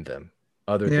them,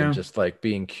 other than just like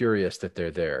being curious that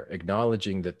they're there,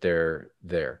 acknowledging that they're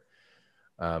there.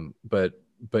 But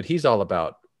he's all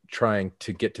about trying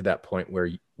to get to that point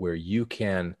where you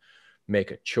can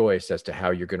make a choice as to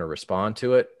how you're going to respond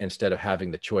to it, instead of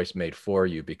having the choice made for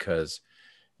you because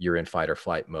you're in fight or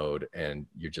flight mode and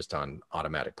you're just on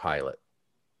automatic pilot,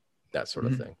 that sort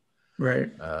of thing. Right.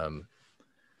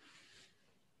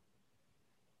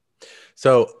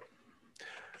 So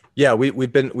yeah,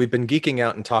 we've been geeking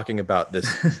out and talking about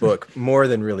this book more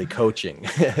than really coaching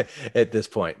at this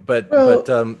point. But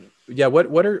yeah,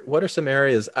 what are some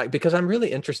areas, because I'm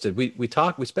really interested. We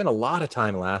spent a lot of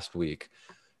time last week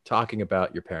talking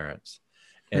about your parents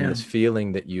and this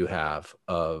feeling that you have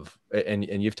of, and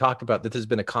you've talked about that. There's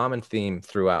been a common theme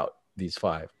throughout these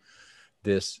 5,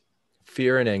 this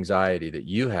fear and anxiety that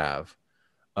you have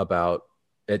about,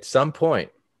 at some point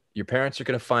your parents are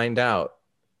going to find out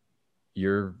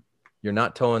you're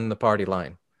not towing the party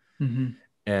line.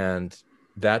 And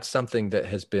that's something that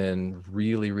has been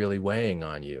really, really weighing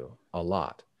on you a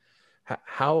lot.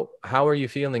 How are you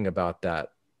feeling about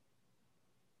that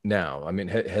now? I mean,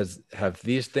 have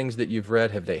these things that you've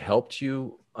read, have they helped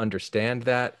you understand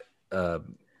that?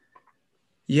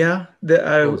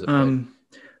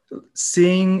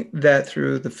 Seeing that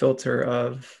through the filter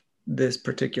of this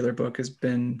particular book has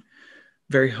been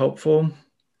very helpful.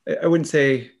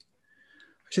 I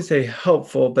should say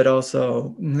helpful, but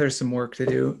also there's some work to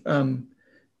do.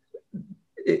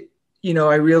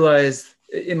 I realized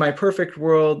in my perfect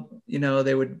world,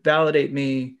 they would validate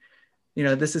me.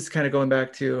 This is kind of going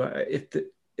back to if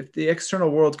the external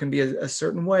world can be a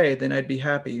certain way, then I'd be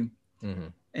happy.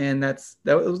 And that's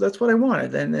what I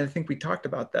wanted. And I think we talked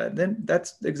about that. Then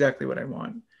that's exactly what I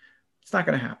want. It's not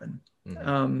going to happen.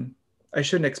 I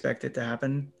shouldn't expect it to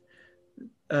happen.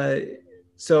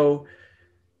 So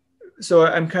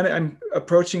I'm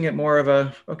approaching it more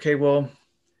of okay, well,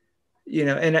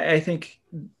 and I think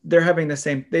they're having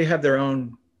they have their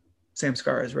own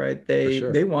samskaras, right?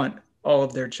 They want all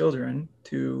of their children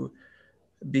to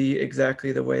be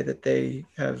exactly the way that they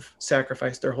have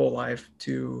sacrificed their whole life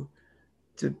to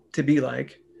be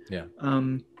like. Yeah.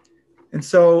 And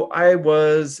so I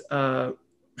was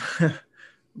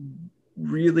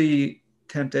really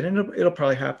tempted, and it'll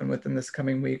probably happen within this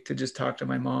coming week, to just talk to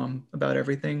my mom about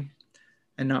everything,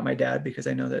 and not my dad, because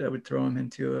I know that I would throw him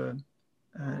into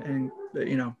an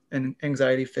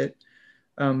anxiety fit.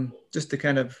 Just to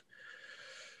kind of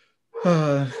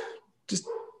just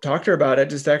talk to her about it,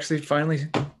 just actually finally,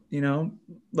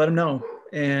 let him know.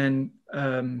 And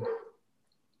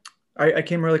I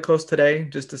came really close today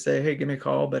just to say, hey, give me a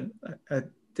call, but I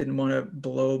didn't want to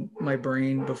blow my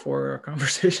brain before our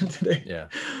conversation today. Yeah.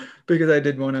 Because I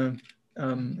did want to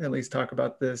at least talk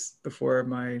about this before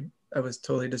I was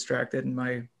totally distracted and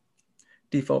my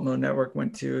default mode network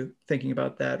went to thinking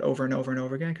about that over and over and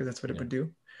over again, because that's what it would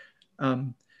do.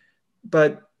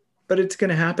 But it's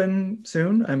going to happen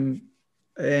soon.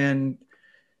 And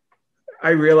I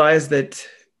realized that,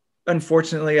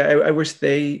 unfortunately, I wish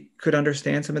they could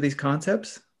understand some of these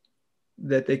concepts,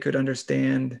 that they could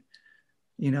understand,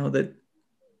 that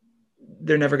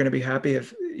they're never going to be happy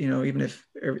if, even if,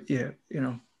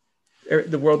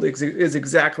 the world is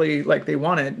exactly like they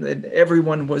want it. And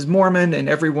everyone was Mormon and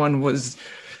everyone was,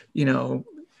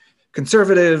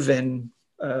 conservative. And,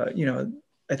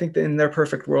 I think that in their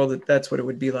perfect world, that's what it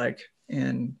would be like.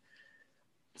 And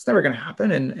it's never going to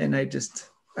happen. And I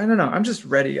don't know. I'm just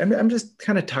ready. I'm just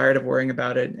kind of tired of worrying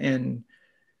about it. And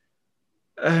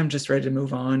I'm just ready to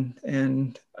move on.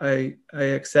 And I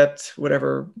accept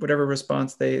whatever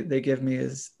response they give me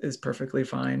is perfectly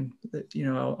fine. That,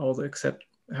 I'll accept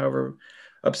however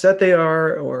upset they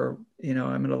are, or, I'm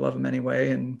going to love them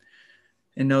anyway, and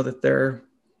know that they're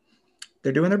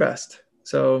doing their best.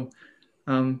 So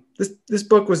this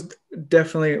book was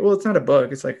definitely, well, it's not a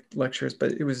book, it's like lectures,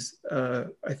 but it was,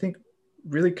 I think,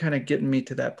 really kind of getting me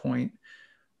to that point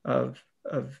of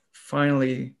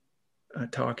finally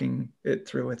talking it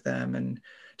through with them, and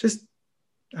just,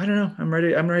 I don't know, I'm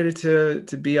ready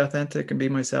to be authentic and be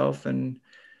myself, and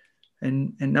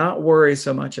not worry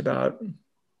so much about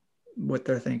what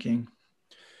they're thinking.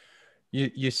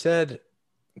 You said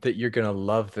that you're going to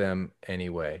love them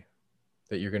anyway,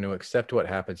 that you're going to accept what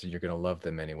happens and you're going to love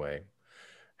them anyway.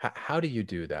 How do you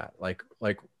do that? Like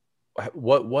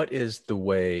what is the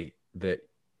way that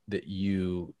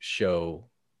you show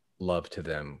love to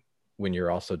them when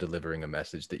you're also delivering a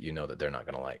message that you know that they're not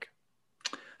going to like?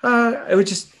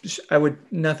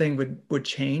 Nothing would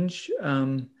change.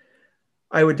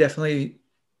 I would definitely,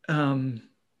 I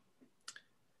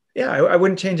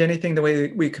wouldn't change anything. The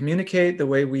way we communicate, the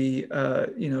way we,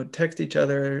 text each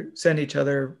other, send each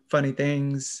other funny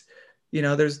things.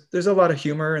 There's a lot of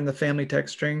humor in the family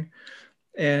text string,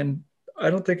 and I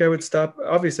don't think I would stop.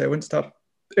 Obviously, I wouldn't stop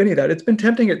any of that. It's been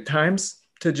tempting at times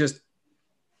to just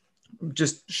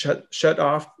shut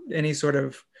off any sort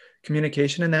of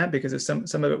communication in that, because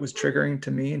some of it was triggering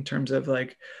to me in terms of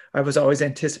like, I was always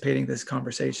anticipating this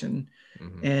conversation,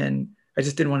 and I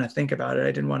just didn't want to think about it.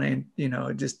 I didn't want to,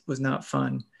 it just was not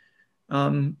fun.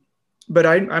 But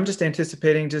I'm just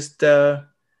anticipating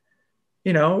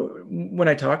when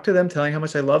I talk to them, telling how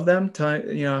much I love them,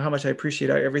 telling, how much I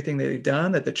appreciate everything they've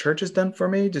done, that the church has done for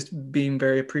me, just being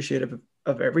very appreciative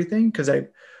of everything. Cause I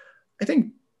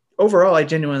think overall I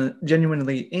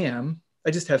genuinely am. I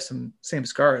just have some same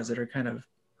scars that are kind of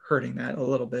hurting that a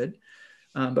little bit.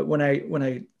 But when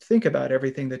I think about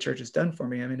everything the church has done for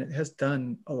me, I mean, it has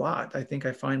done a lot. I think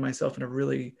I find myself in a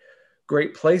really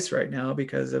great place right now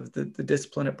because of the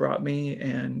discipline it brought me,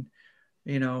 and,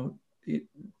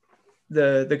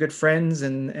 the good friends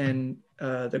and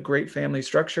the great family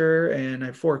structure. And I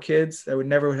have 4 kids. I would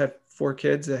never have 4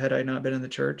 kids had I not been in the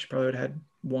church. Probably would have had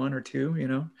 1 or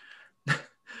 2,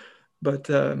 but,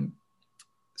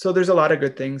 so there's a lot of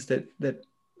good things that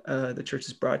the church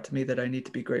has brought to me that I need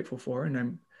to be grateful for.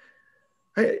 And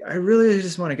I really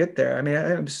just want to get there. I mean,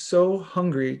 I am so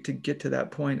hungry to get to that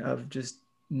point of just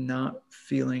not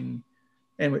feeling,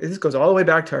 and this goes all the way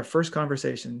back to our first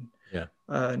conversation. Yeah.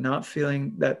 Not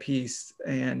feeling that peace.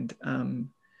 And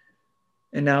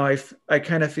now I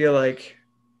kind of feel like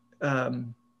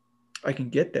I can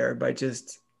get there by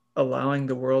just allowing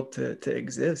the world to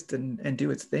exist and do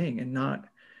its thing, and not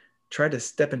try to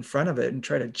step in front of it and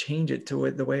try to change it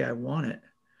to the way I want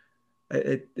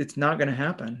it. It's not going to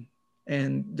happen.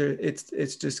 And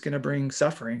it's just going to bring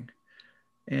suffering,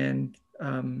 and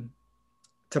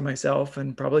to myself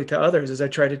and probably to others as I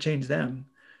try to change them.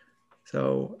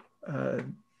 So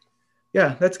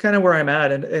that's kind of where I'm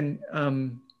at. And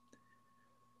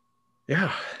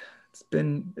it's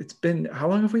been, how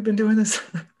long have we been doing this?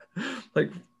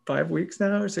 Like 5 weeks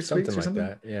now, or 6 weeks or something?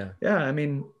 Like that. Yeah. Yeah. I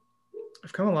mean,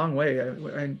 I've come a long way.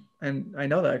 I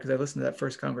know that because I listened to that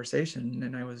first conversation,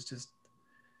 and it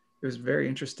was very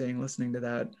interesting listening to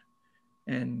that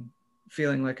and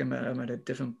feeling like I'm at a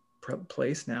different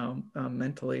place now,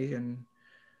 mentally. And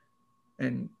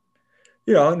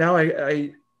now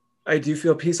I do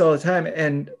feel peace all the time.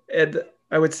 And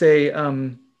I would say,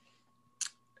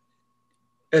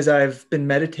 as I've been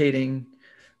meditating,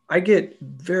 I get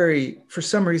for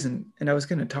some reason, and I was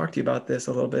going to talk to you about this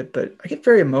a little bit, but I get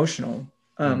very emotional.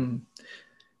 And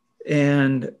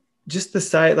just the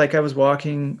sight, like I was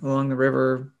walking along the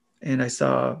river and I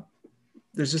saw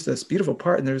there's just this beautiful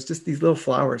part, and there's just these little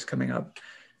flowers coming up,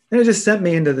 and it just sent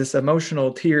me into this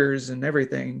emotional tears and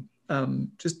everything.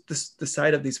 Just the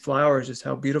sight of these flowers, just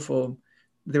how beautiful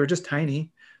they were, just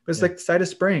tiny, but it's like the sight of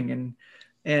spring.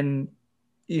 And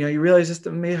you realize just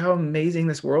how amazing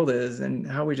this world is, and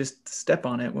how we just step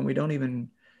on it when we don't even.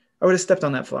 I would have stepped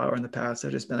on that flower in the past.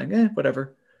 I've just been like,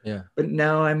 whatever. Yeah. But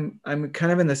now I'm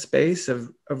kind of in the space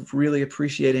of really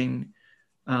appreciating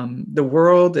the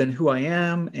world and who I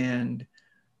am, and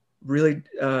really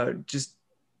just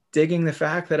digging the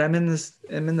fact that I'm in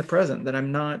the present, that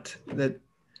I'm not that,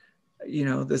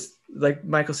 this, like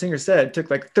Michael Singer said, it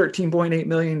took like 13.8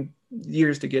 million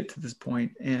years to get to this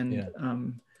point.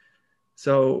 And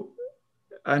so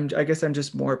I guess I'm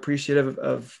just more appreciative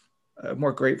of,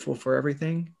 more grateful for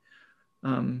everything.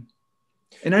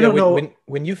 And I don't know,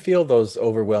 when you feel those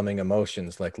overwhelming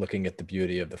emotions, like looking at the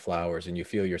beauty of the flowers, and you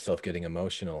feel yourself getting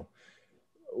emotional,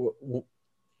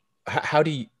 how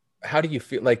do you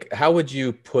feel? Like, how would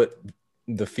you put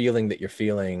the feeling that you're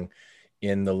feeling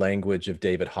in the language of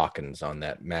David Hawkins on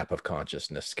that map of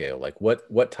consciousness scale? Like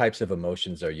what types of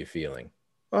emotions are you feeling?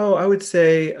 Oh, I would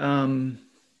say,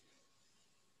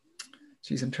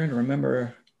 geez, I'm trying to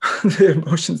remember the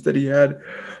emotions that he had.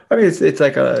 I mean, it's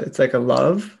like a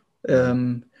love.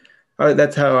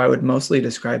 That's how I would mostly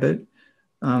describe it.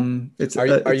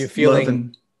 Are you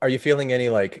feeling any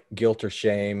like guilt or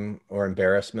shame or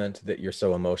embarrassment that you're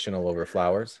so emotional over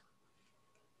flowers?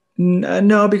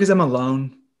 No, because I'm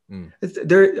alone.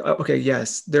 Okay,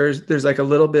 yes, there's like a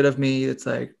little bit of me that's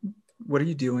like what are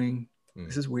you doing?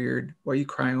 This is weird. Why are you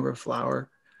crying over a flower?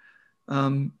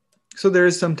 So there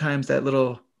is sometimes that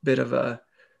little bit of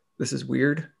this is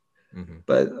weird,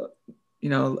 but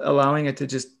allowing it to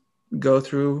just go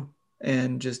through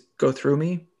and just go through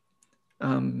me.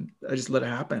 I just let it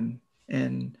happen.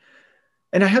 And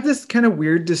I have this kind of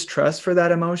weird distrust for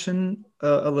that emotion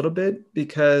a little bit,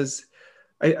 because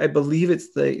I believe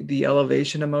it's the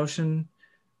elevation emotion,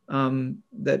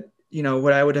 that,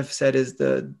 what I would have said is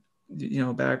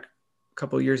back a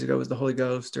couple of years ago was the Holy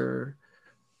Ghost or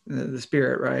the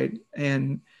Spirit, right?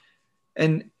 And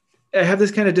I have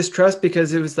this kind of distrust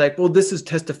because it was like, well, this is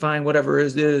testifying whatever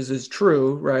is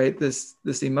true, right? This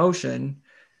emotion.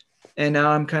 And now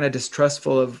I'm kind of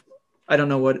distrustful of, I don't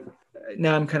know what,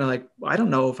 now I'm kind of like, I don't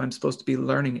know if I'm supposed to be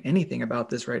learning anything about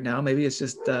this right now. Maybe it's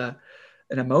just an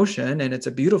emotion, and it's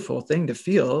a beautiful thing to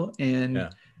feel. And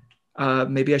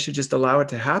maybe I should just allow it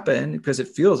to happen because it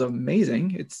feels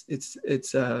amazing.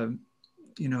 It's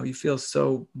you feel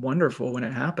so wonderful when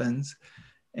it happens,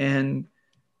 and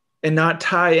not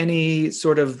tie any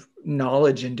sort of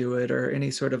knowledge into it, or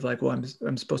any sort of like, well,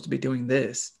 I'm supposed to be doing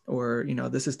this, or,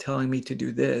 this is telling me to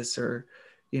do this, or,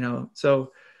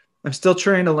 so I'm still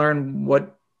trying to learn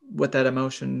what that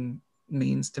emotion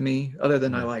means to me, other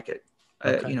than I like it.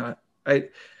 Okay.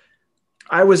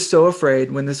 I was so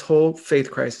afraid when this whole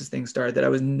faith crisis thing started that I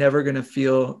was never going to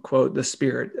feel, quote, the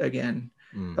Spirit again.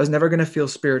 I was never going to feel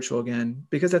spiritual again,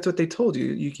 because that's what they told you.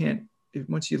 You can't,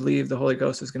 once you leave, the Holy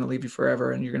Ghost is going to leave you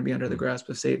forever, and you're going to be under the grasp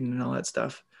of Satan and all that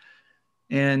stuff.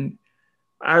 And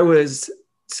I was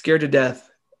scared to death,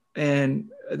 and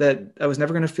that I was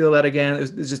never going to feel that again.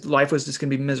 It was just, life was just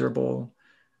going to be miserable.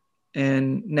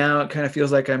 And now it kind of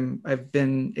feels like I've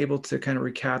been able to kind of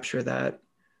recapture that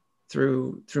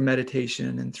through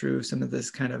meditation and through some of this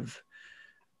kind of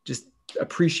just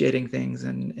appreciating things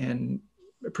and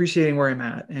appreciating where I'm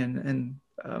at. And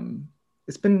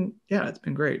it's been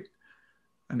great.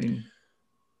 I mean,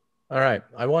 all right.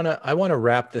 I want to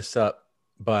wrap this up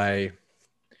by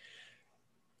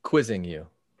quizzing you,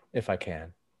 if I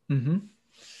can. Mm-hmm.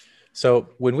 So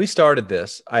when we started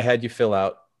this, I had you fill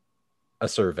out a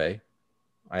survey.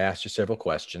 I asked you several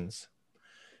questions,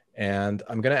 and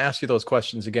I'm going to ask you those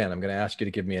questions again. I'm going to ask you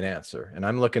to give me an answer, and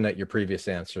I'm looking at your previous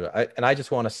answer. I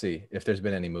just want to see if there's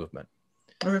been any movement.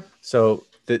 Okay. So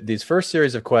these first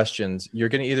series of questions, you're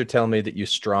going to either tell me that you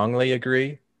strongly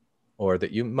agree, or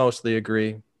that you mostly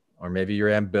agree, or maybe you're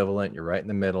ambivalent, you're right in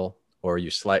the middle, or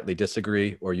you slightly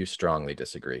disagree, or you strongly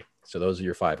disagree. So those are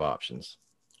your 5 options.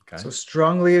 Okay. So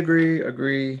strongly agree.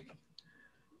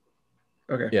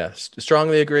 Okay. Yeah.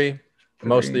 Strongly agree,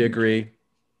 mostly agree,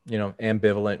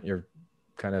 ambivalent, you're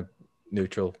kind of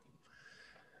neutral,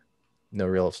 no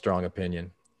real strong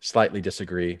opinion, slightly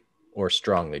disagree, or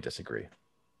strongly disagree.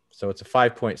 So it's a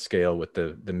 5-point scale with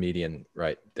the median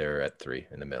right there at 3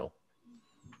 in the middle.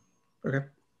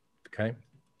 Okay.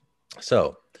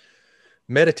 So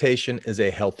meditation is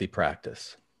a healthy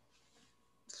practice.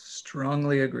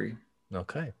 Strongly agree.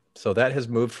 Okay. So that has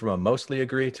moved from a mostly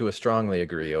agree to a strongly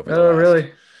agree over the last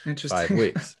really? Interesting. 5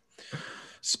 weeks.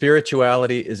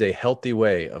 Spirituality is a healthy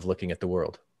way of looking at the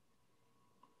world.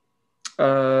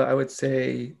 I would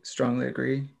say strongly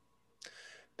agree.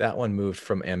 That one moved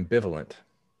from ambivalent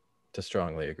to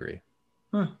strongly agree.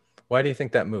 Huh. Why do you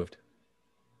think that moved?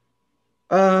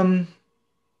 I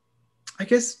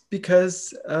guess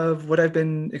because of what I've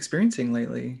been experiencing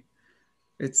lately.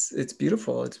 It's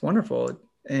beautiful. It's wonderful.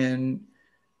 And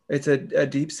it's a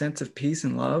deep sense of peace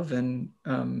and love. And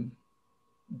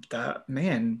that,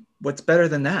 man, what's better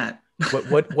than that?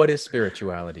 What is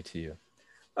spirituality to you?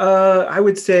 I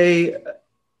would say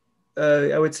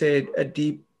a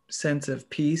deep sense of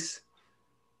peace,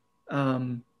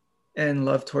 and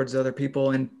love towards other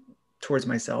people and towards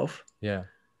myself. Yeah.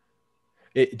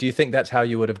 Do you think that's how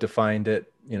you would have defined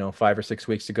it, 5 or 6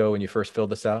 weeks ago when you first filled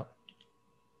this out?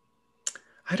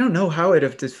 I don't know how I'd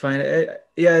have defined it.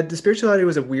 The spirituality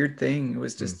was a weird thing. It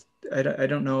was just, I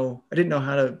don't know. I didn't know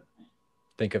how to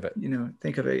think of it.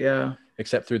 Yeah.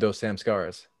 Except through those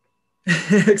samskaras.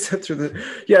 Except through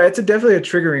it's definitely a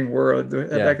triggering word.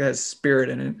 That has spirit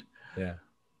in it. Yeah.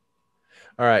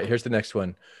 All right. Here's the next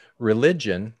one.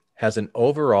 Religion has an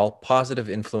overall positive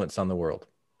influence on the world.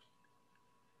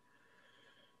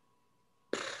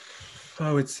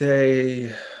 I would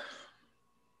say,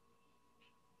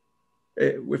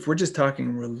 if we're just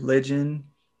talking religion,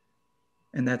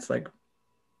 and that's like,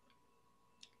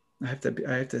 I have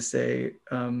to say,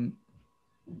 I'm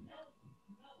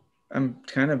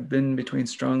kind of been between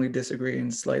strongly disagree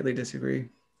and slightly disagree.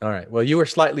 All right. Well, you were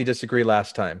slightly disagree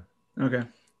last time. Okay.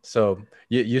 So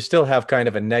you still have kind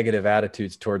of a negative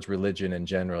attitudes towards religion in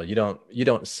general. You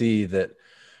don't see that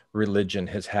religion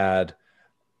has had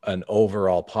an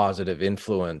overall positive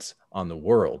influence on the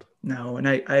world. No, and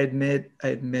I admit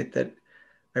that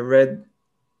I read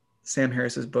Sam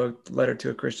Harris's book, Letter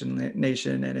to a Christian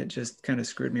Nation, and it just kind of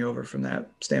screwed me over from that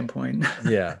standpoint.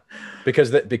 Yeah, because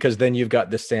then you've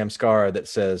got this Samskara that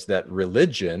says that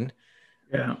religion,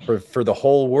 for the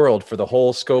whole world, for the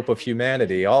whole scope of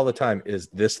humanity, all the time, is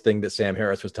this thing that Sam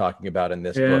Harris was talking about in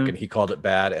this book, and he called it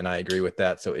bad, and I agree with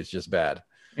that. So it's just bad.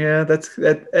 Yeah,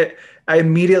 I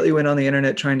immediately went on the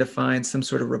internet trying to find some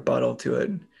sort of rebuttal to it,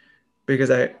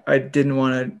 because I didn't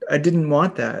want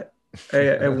that.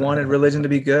 I wanted religion to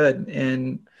be good,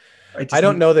 and I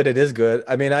don't know that it is good.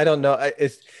 I mean, I don't know.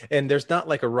 And there's not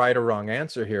like a right or wrong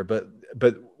answer here, but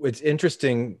it's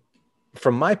interesting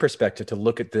from my perspective to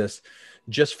look at this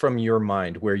just from your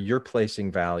mind, where you're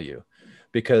placing value,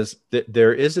 because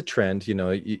there is a trend.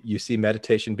 You see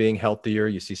meditation being healthier,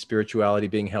 you see spirituality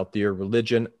being healthier,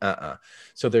 religion,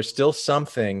 So there was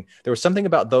something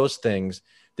about those things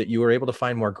that you were able to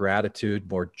find more gratitude,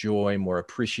 more joy, more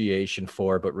appreciation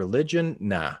for, but religion,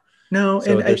 nah. No.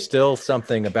 So and there's still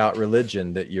something about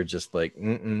religion that you're just like,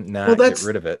 nah, get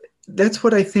rid of it. That's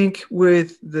what I think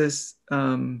with this,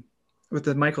 with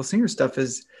the Michael Singer stuff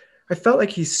is, I felt like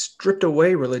he stripped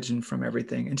away religion from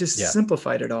everything and just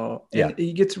simplified it all. And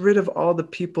he gets rid of all the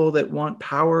people that want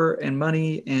power and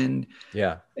money and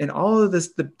all of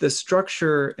this, the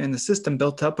structure and the system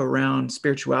built up around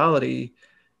spirituality.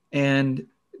 And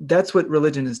that's what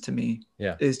religion is to me.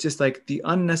 Is just like the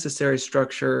unnecessary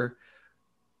structure.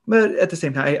 But at the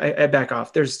same time, I back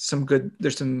off. There's some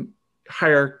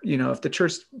higher, if the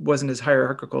church wasn't as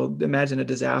hierarchical, imagine a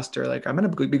disaster. Like, I'm going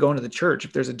to be going to the church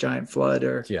if there's a giant flood,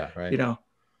 or,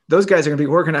 those guys are going to be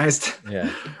organized.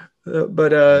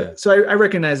 So I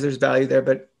recognize there's value there,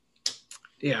 but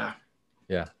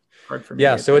hard for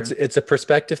me. So it's a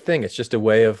perspective thing. It's just a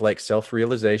way of like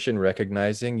self-realization,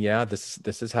 recognizing,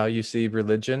 this is how you see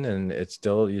religion, and it's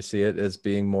still, you see it as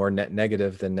being more net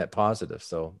negative than net positive.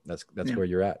 So that's where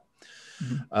you're at.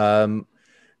 Mm-hmm.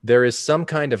 There is some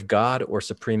kind of God or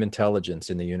supreme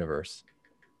intelligence in the universe.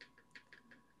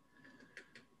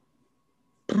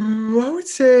 I would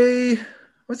say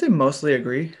mostly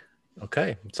agree.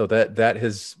 Okay. So that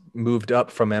has moved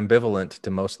up from ambivalent to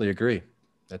mostly agree.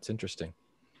 That's interesting.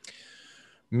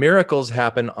 Miracles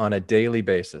happen on a daily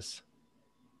basis.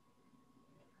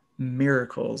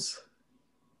 Miracles.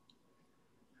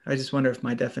 I just wonder if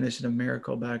my definition of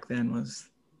miracle back then was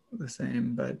the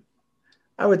same, but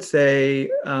I would say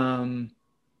I'll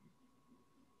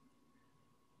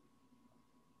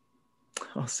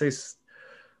say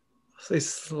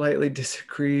slightly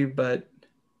disagree, but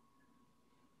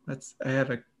I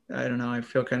don't know. I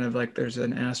feel kind of like there's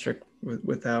an asterisk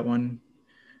with that one.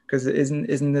 Because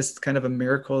isn't this kind of a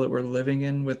miracle that we're living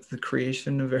in with the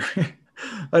creation of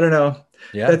I don't know.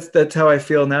 Yeah. That's how I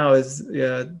feel now, is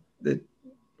that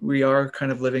we are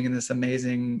kind of living in this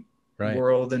amazing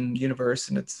world and universe,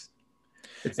 and it's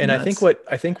and nuts.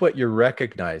 I think what you're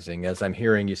recognizing, as I'm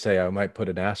hearing you say, I might put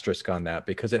an asterisk on that,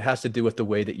 because it has to do with the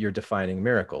way that you're defining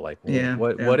miracle. Like,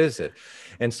 what is it?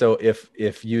 And so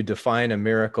if you define a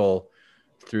miracle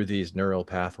through these neural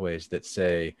pathways that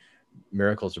say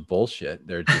miracles are bullshit,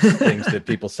 they're just things that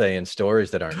people say in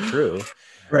stories that aren't true,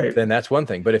 then that's one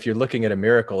thing. But if you're looking at a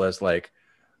miracle as like,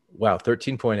 wow,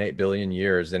 13.8 billion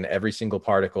years and every single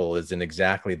particle is in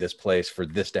exactly this place for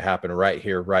this to happen right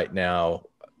here, right now.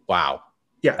 Wow.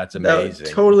 Yeah. That's amazing.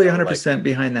 Totally 100%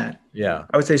 behind that. Yeah.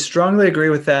 I would say strongly agree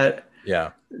with that.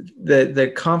 Yeah.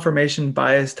 The confirmation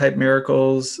bias type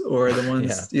miracles, or the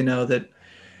ones, that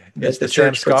it's the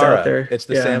church puts out there. It's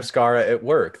the samskara at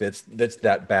work. That's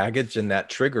that baggage and that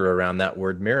trigger around that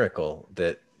word miracle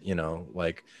that,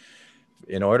 like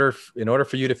in order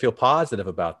for you to feel positive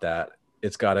about that,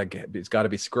 it's got to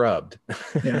be scrubbed.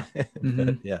 Yeah.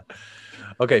 Mm-hmm. Yeah.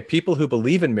 Okay. People who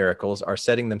believe in miracles are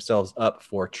setting themselves up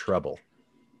for trouble.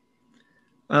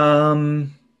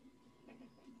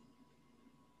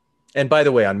 And by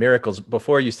the way, on miracles,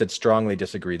 before you said strongly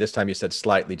disagree, this time you said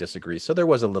slightly disagree. So there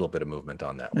was a little bit of movement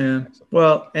on that one. Yeah.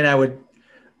 Well, and I would,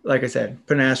 like I said,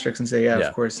 put an asterisk and say,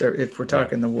 of course, if we're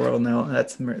talking the world now,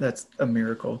 that's a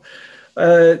miracle.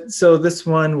 So this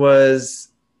one was,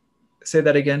 say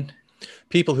that again.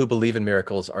 People who believe in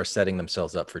miracles are setting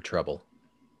themselves up for trouble.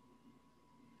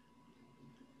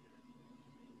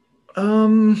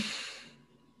 I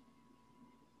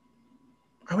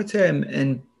would say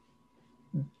I'm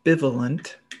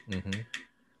ambivalent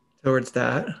towards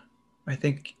that. I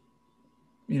think,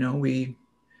 I would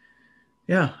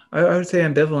say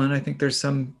ambivalent. I think there's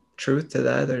some truth to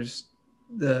that. There's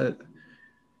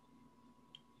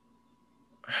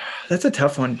that's a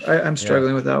tough one. I'm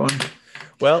struggling with that one.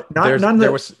 Well,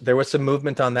 there was some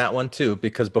movement on that one too,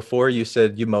 because before you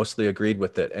said you mostly agreed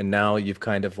with it, and now you've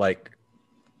kind of like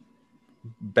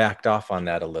backed off on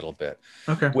that a little bit.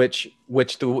 Okay. Which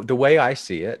the way I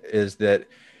see it is that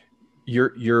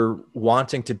you're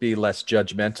wanting to be less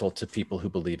judgmental to people who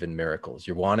believe in miracles.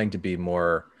 You're wanting to be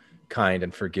more kind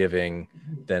and forgiving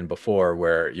than before,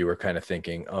 where you were kind of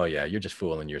thinking, oh yeah, you're just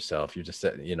fooling yourself. You're just,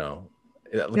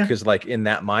 because like in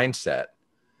that mindset,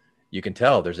 you can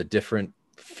tell there's a different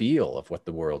feel of what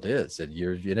the world is, and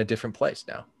you're in a different place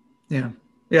now. Yeah,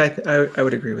 I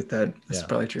would agree with that. That's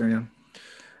probably true. Yeah.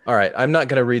 All right, I'm not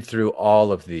going to read through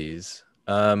all of these,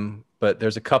 but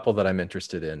there's a couple that I'm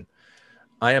interested in.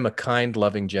 I am a kind,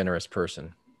 loving, generous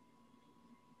person.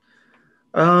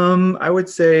 I would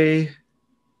say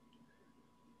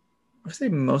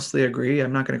mostly agree.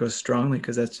 I'm not going to go strongly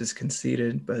because that's just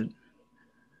conceited, but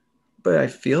I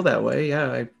feel that way.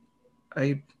 Yeah.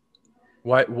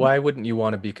 Why wouldn't you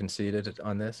want to be conceited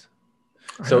on this?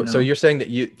 So you're saying that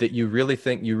you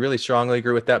really strongly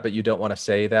agree with that, but you don't want to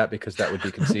say that because that would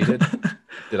be conceited?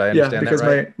 Did I understand that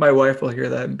right? Yeah, because my wife will hear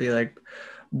that and be like,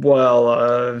 well,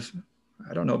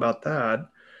 I don't know about that.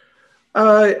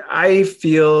 I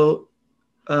feel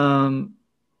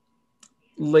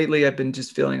lately I've been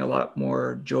just feeling a lot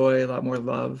more joy, a lot more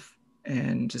love,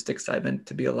 and just excitement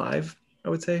to be alive, I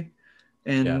would say.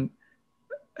 And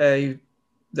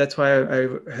that's why I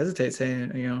hesitate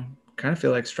saying, kind of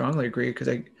feel like strongly agree, because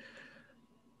I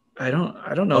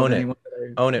don't know of anyone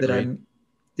that I'm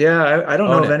I don't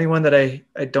know of anyone that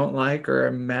I don't like or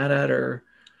I'm mad at or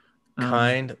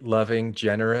kind, loving,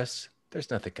 generous.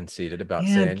 There's nothing conceited about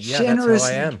saying, generous,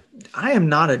 that's how I am. I am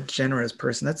not a generous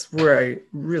person. That's where I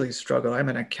really struggle. I'm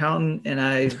an accountant and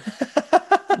I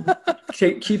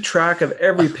keep track of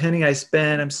every penny I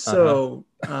spend. I'm so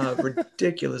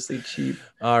ridiculously cheap.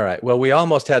 All right. Well, we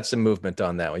almost had some movement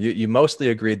on that one. You mostly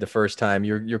agreed the first time.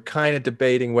 You're kind of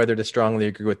debating whether to strongly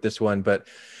agree with this one, but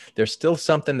there's still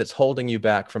something that's holding you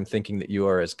back from thinking that you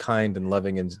are as kind and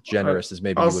loving and generous as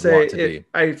maybe you would want to be.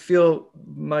 I feel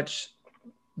much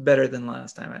better than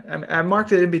last time. I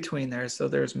marked it in between there, so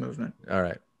there's movement. All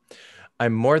right.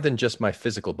 I'm more than just my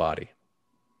physical body.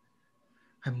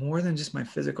 I'm more than just my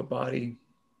physical body.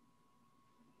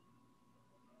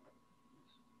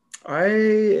 I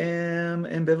am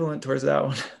ambivalent towards that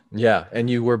one. Yeah, and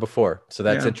you were before, so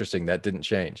that's interesting. That didn't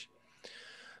change.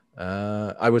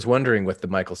 I was wondering with the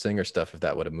Michael Singer stuff if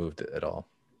that would have moved at all.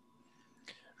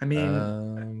 I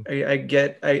mean,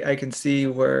 I can see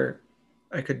where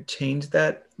I could change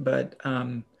that, but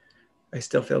I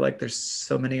still feel like there's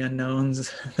so many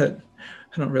unknowns that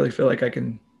I don't really feel like I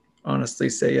can honestly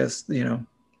say yes,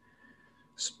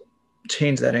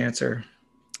 change that answer.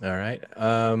 All right.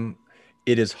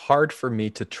 It is hard for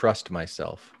me to trust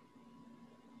myself.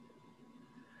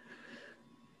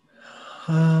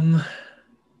 I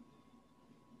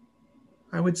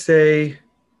would say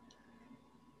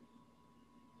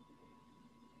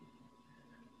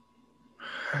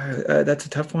that's a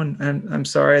tough one. I'm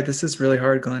sorry. This is really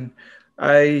hard, Glenn.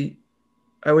 I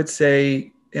would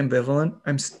say ambivalent.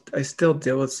 I still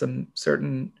deal with some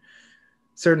certain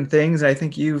things. I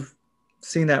think you've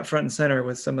seen that front and center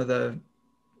with some of the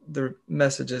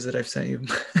messages that I've sent you in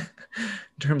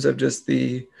terms of just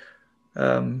the,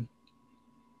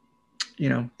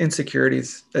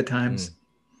 insecurities at times.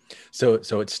 So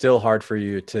it's still hard for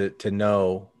you to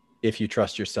know if you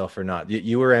trust yourself or not.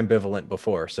 You were ambivalent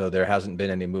before, so there hasn't been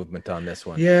any movement on this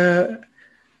one. Yeah,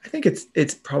 I think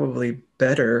it's probably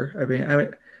better. I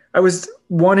mean, I was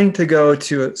wanting to go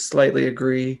to a slightly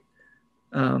agree.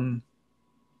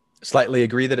 Slightly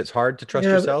agree that it's hard to trust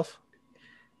yourself?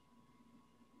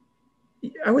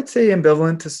 I would say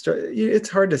ambivalent to start. It's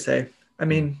hard to say. I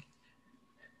mean,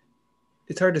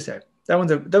 it's hard to say. That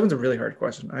one's a really hard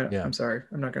question. I'm sorry.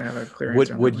 I'm not going to have a clear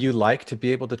answer. Would you like to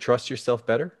be able to trust yourself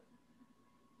better?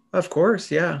 Of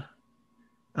course, yeah.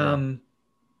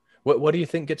 What do you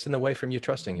think gets in the way from you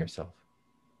trusting yourself?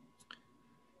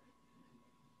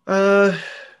 I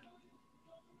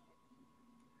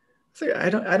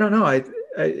don't know.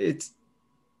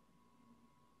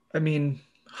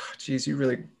 Geez, you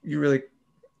really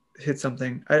hit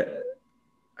something. I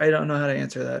don't know how to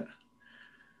answer that.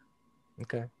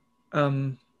 Okay.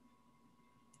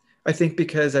 I think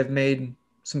because I've made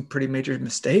some pretty major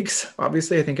mistakes.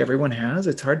 Obviously, I think everyone has.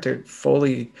 It's hard to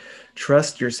fully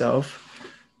trust yourself.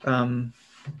 But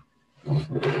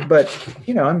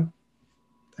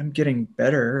I'm getting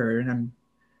better, and I'm.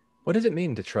 What does it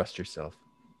mean to trust yourself?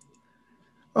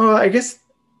 Oh, I guess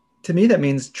to me, that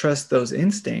means trust those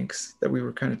instincts that we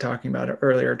were kind of talking about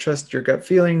earlier. Trust your gut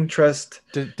feeling, trust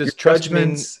Does your trust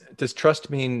judgments. does trust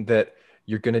mean that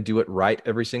you're going to do it right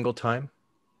every single time?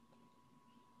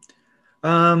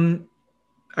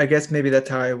 I guess maybe that's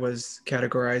how I was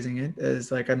categorizing it,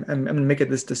 as like I'm going to make it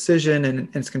this decision,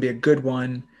 and it's going to be a good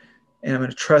one, and I'm going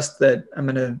to trust that I'm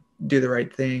going to do the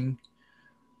right thing.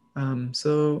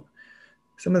 So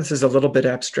some of this is a little bit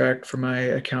abstract for my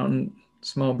accountant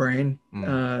small brain,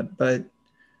 but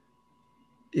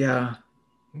yeah.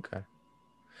 Okay.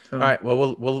 So, all right.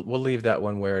 Well, we'll leave that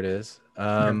one where it is.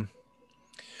 Yeah.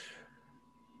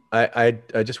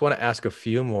 I just want to ask a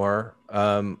few more.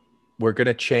 We're going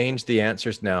to change the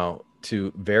answers now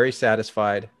to very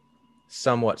satisfied,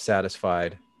 somewhat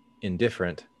satisfied,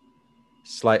 indifferent,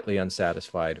 slightly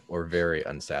unsatisfied, or very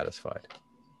unsatisfied.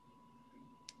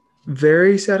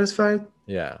 Very satisfied?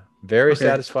 Yeah. Very Okay.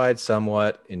 satisfied,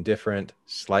 somewhat, indifferent,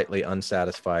 slightly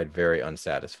unsatisfied, very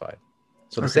unsatisfied.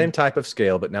 So the Okay. same type of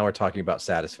scale, but now we're talking about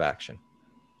satisfaction.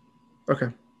 Okay.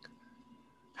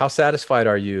 How satisfied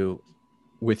are you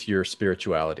with your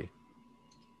spirituality?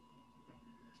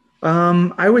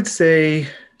 I would say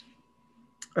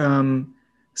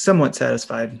somewhat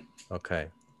satisfied. Okay.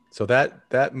 So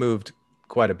that moved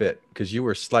quite a bit because you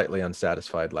were slightly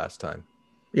unsatisfied last time.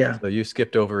 Yeah. So you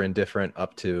skipped over indifferent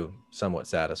up to somewhat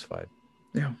satisfied.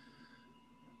 Yeah.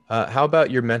 How about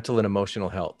your mental and emotional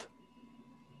health?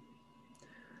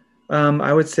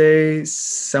 I would say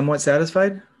somewhat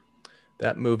satisfied.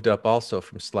 That moved up also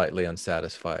from slightly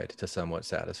unsatisfied to somewhat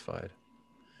satisfied.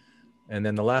 And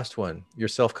then the last one, your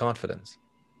self-confidence.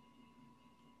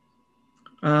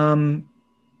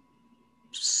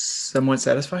 Somewhat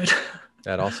satisfied.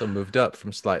 That also moved up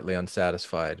from slightly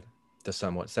unsatisfied to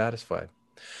somewhat satisfied.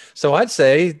 So I'd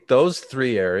say those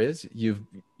three areas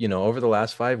over the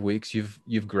last 5 weeks,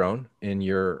 you've grown in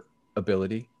your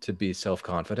ability to be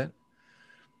self-confident.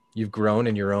 You've grown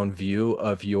in your own view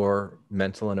of your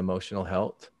mental and emotional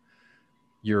health.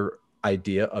 Your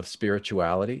idea of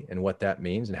spirituality and what that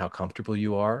means and how comfortable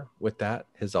you are with that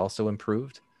has also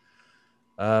improved.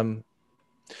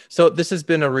 So this has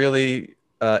been a really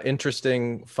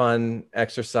interesting, fun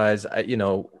exercise.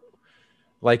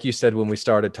 Like you said when we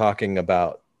started talking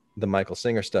about the Michael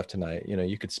Singer stuff tonight,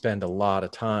 you could spend a lot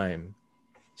of time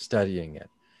studying it.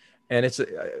 And it's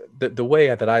the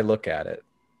way that I look at it,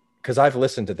 because I've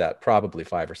listened to that probably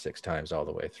 5 or 6 times all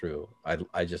the way through.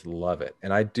 I just love it.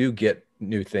 And I do get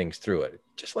new things through it,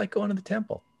 just like going to the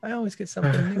temple. I always get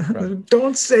something new from it.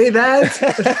 Don't say that.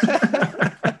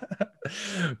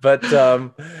 But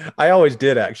I always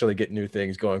did actually get new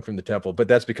things going from the temple, but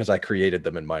that's because I created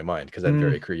them in my mind, because I'm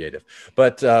very creative.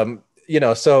 But,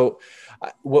 so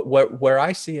where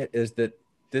I see it is that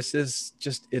this is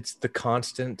just, it's the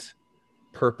constant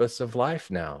purpose of life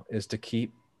now, is to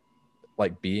keep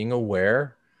like being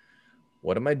aware.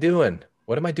 What am I doing?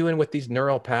 What am I doing with these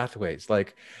neural pathways?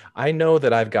 Like, I know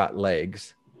that I've got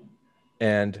legs,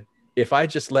 and if I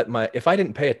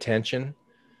didn't pay attention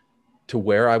to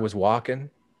where I was walking,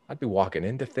 I'd be walking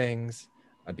into things.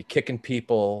 I'd be kicking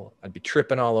people. I'd be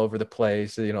tripping all over the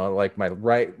place. Like my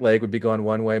right leg would be going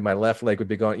one way. My left leg would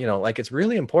be going, like it's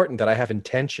really important that I have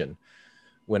intention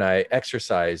when I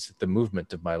exercise the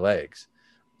movement of my legs.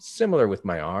 Similar with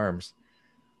my arms.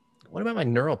 What about my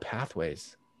neural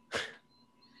pathways?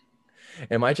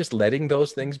 Am I just letting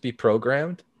those things be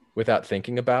programmed without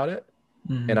thinking about it?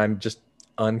 Mm-hmm. And I'm just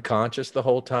unconscious the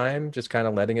whole time, just kind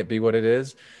of letting it be what it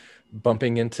is,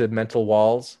 bumping into mental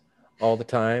walls all the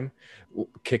time,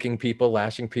 kicking people,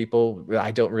 lashing people.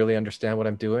 I don't really understand what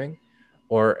I'm doing.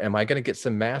 Or am I going to get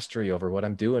some mastery over what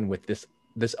I'm doing with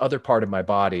this other part of my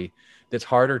body that's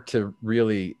harder to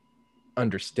really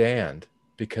understand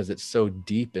because it's so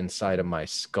deep inside of my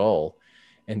skull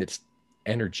and it's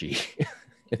energy.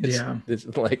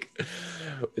 It's like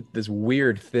this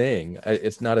weird thing.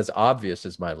 It's not as obvious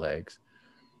as my legs,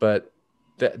 but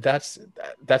that's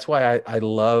why I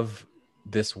love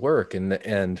this work.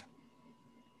 And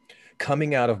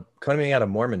coming out of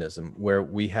Mormonism, where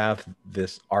we have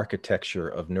this architecture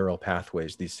of neural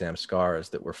pathways, these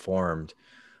samskaras that were formed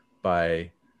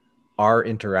by our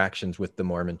interactions with the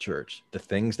Mormon church, the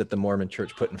things that the Mormon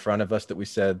church put in front of us that we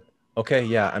said, okay,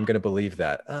 yeah, I'm going to believe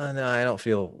that. No, I don't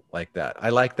feel like that. I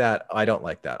like that. I don't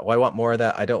like that. Oh, I want more of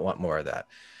that. I don't want more of that.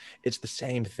 It's the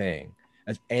same thing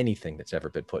as anything that's ever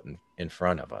been put in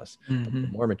front of us. Mm-hmm. The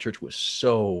Mormon church was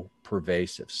so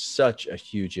pervasive, such a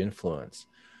huge influence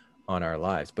on our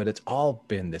lives, but it's all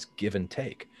been this give and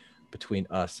take between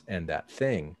us and that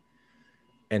thing.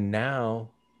 And now,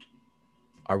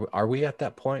 are we at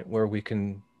that point where we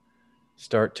can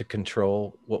start to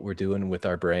control what we're doing with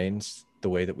our brains the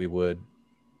way that we would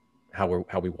how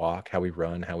we walk, how we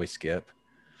run, how we skip,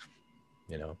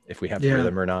 if we have Yeah.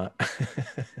 rhythm or not.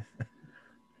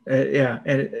 Yeah.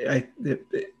 And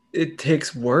it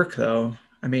takes work though.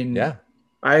 I mean, Yeah.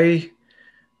 I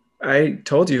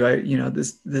told you, I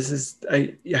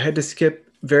had to skip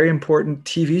very important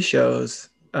TV shows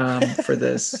for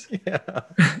this. Yeah.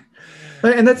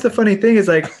 And that's the funny thing is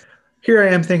like, here I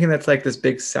am thinking that's like this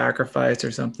big sacrifice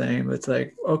or something. But it's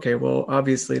like, okay, well,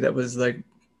 obviously that was like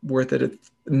worth it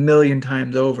 1,000,000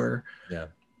 times over. Yeah.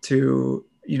 To,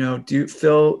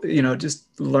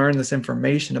 just learn this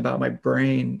information about my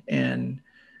brain and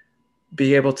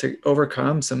be able to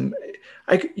overcome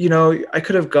I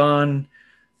could have gone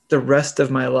the rest of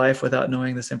my life without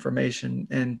knowing this information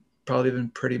and probably been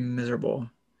pretty miserable.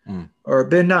 Or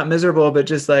been not miserable, but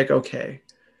just like, okay.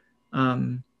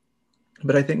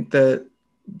 But I think this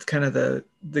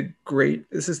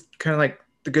is kind of like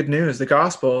the good news, the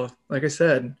gospel. Like I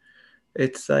said,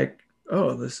 it's like,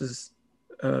 oh, this is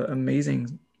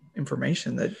amazing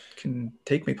information that can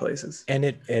take me places. And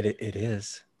it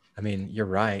is. I mean, you're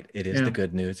right. It is the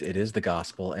good news. It is the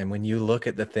gospel. And when you look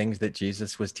at the things that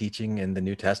Jesus was teaching in the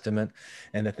New Testament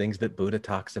and the things that Buddha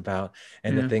talks about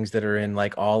and the things that are in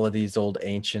like all of these old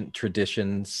ancient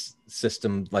traditions,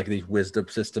 systems, like these wisdom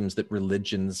systems that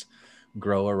religions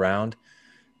grow around,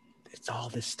 it's all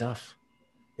this stuff.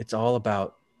 It's all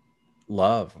about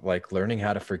love, like learning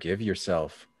how to forgive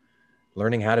yourself,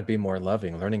 learning how to be more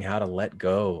loving, learning how to let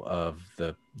go of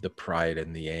the pride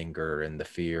and the anger and the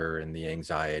fear and the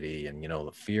anxiety and,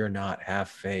 fear not, have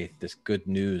faith, this good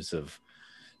news of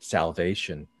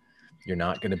salvation. You're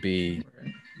not going to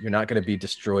be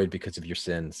destroyed because of your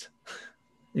sins.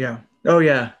 Yeah. Oh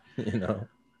yeah.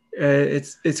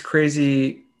 It's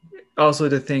crazy also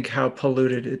to think how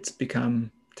polluted it's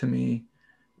become to me,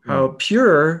 how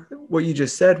pure what you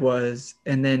just said was.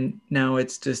 And then now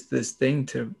it's just this thing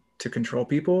to control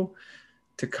people,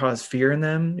 to cause fear in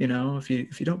them. If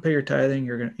you don't pay your tithing,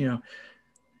 you're going to,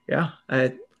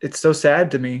 it's so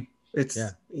sad to me.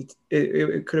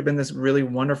 It could have been this really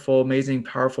wonderful, amazing,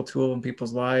 powerful tool in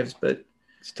people's lives, but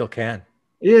still can.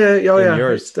 Yeah. Oh yeah.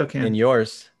 Yours, it still can. In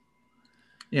yours.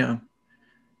 Yeah.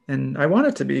 And I want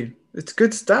it to be, it's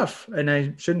good stuff. And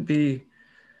I shouldn't be,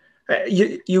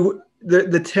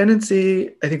 the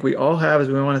tendency I think we all have is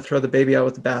we want to throw the baby out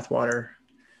with the bathwater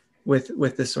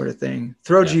with this sort of thing.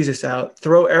 Throw Jesus out,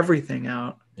 throw everything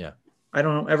out. Yeah. I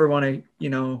don't ever want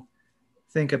to,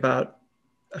 think about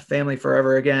a family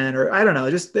forever again, or I don't know,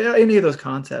 just any of those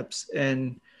concepts.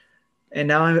 And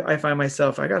now I find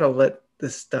myself, I got to let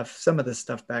some of this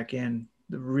stuff back in,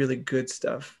 the really good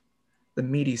stuff, the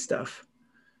meaty stuff.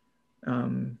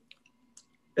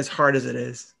 As hard as it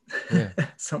is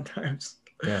sometimes.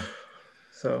 Yeah.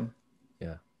 So.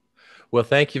 Yeah. Well,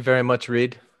 thank you very much,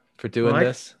 Reed, for doing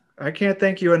this. I can't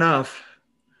thank you enough.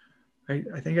 I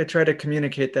think I tried to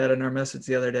communicate that in our message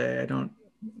the other day. I don't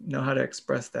know how to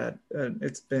express that.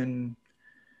 It's been,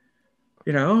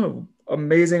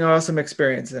 amazing, awesome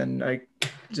experience. And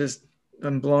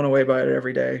I'm blown away by it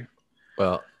every day.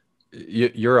 Well,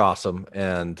 you're awesome.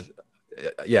 And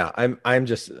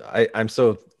I'm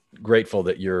so grateful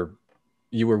that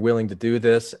you were willing to do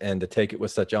this and to take it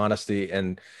with such honesty,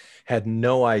 and had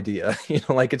no idea,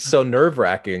 it's so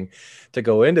nerve-wracking to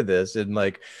go into this and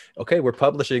like, okay, we're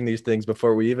publishing these things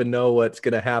before we even know what's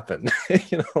going to happen. It's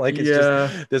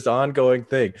just this ongoing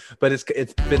thing, but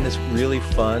it's been this really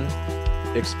fun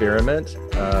experiment,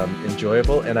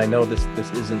 enjoyable. And I know this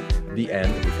isn't the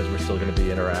end, because we're still going to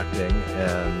be interacting.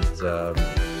 And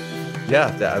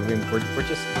we're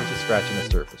just scratching the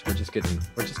surface. We're just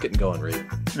getting going, Reed.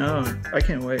 Oh, I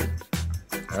can't wait.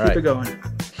 Keep it going.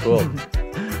 Cool.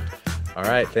 All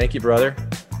right. Thank you, brother.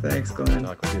 Thanks, Glenn.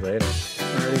 Talk with you later.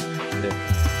 All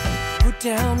right. Put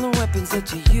down the weapons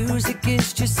that you use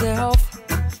against yourself.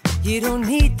 You don't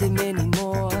need them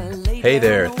anymore. Hey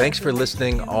there. Thanks for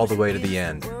listening all the way to the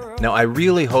end. Now, I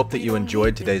really hope that you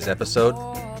enjoyed today's episode.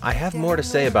 I have more to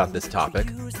say about this topic,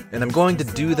 and I'm going to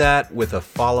do that with a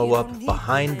follow-up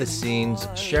behind-the-scenes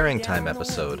sharing time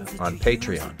episode on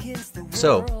Patreon.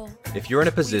 So, if you're in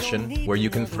a position where you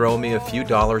can throw me a few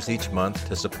dollars each month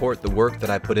to support the work that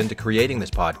I put into creating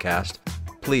this podcast,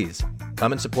 please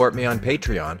come and support me on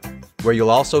Patreon, where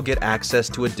you'll also get access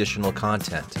to additional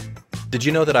content. Did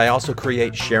you know that I also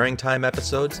create sharing time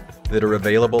episodes that are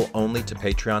available only to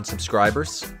Patreon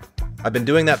subscribers? I've been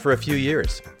doing that for a few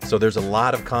years, so there's a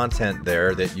lot of content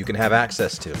there that you can have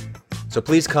access to. So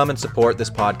please come and support this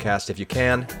podcast if you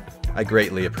can. I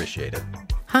greatly appreciate it.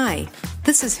 Hi,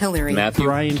 this is Hillary. Matthew.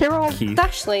 Ryan. Carol. Keith.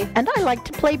 Ashley. And I like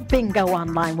to play bingo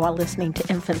online while listening to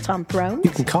Infants on Thrones.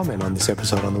 You can comment on this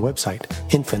episode on the website,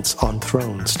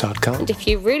 infantsonthrones.com. And if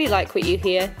you really like what you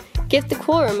hear, give the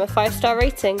Quorum a 5-star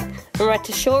rating and write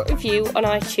a short review on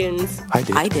iTunes.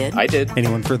 I did.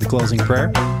 Anyone for the closing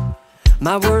prayer?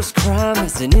 My worst crime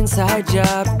is an inside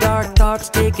job. Dark thoughts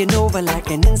taking over like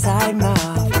an inside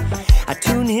mob. I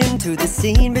tune into the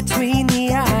scene between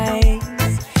the eyes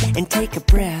and take a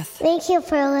breath. Thank you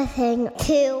for listening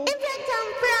to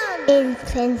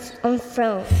Infants on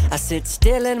Thrones. I sit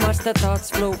still and watch the thoughts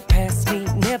float past me.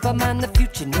 Never mind the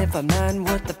future, never mind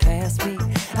what the past be.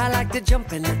 I like to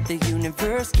jump and let the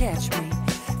universe catch me.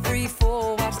 Free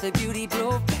fall, watch the beauty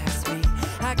blow past me.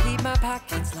 I keep my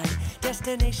pockets light,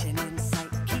 destination in sight.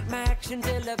 Keep my actions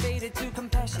elevated to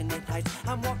compassionate heights.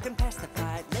 I'm walking past the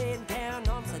fight, laying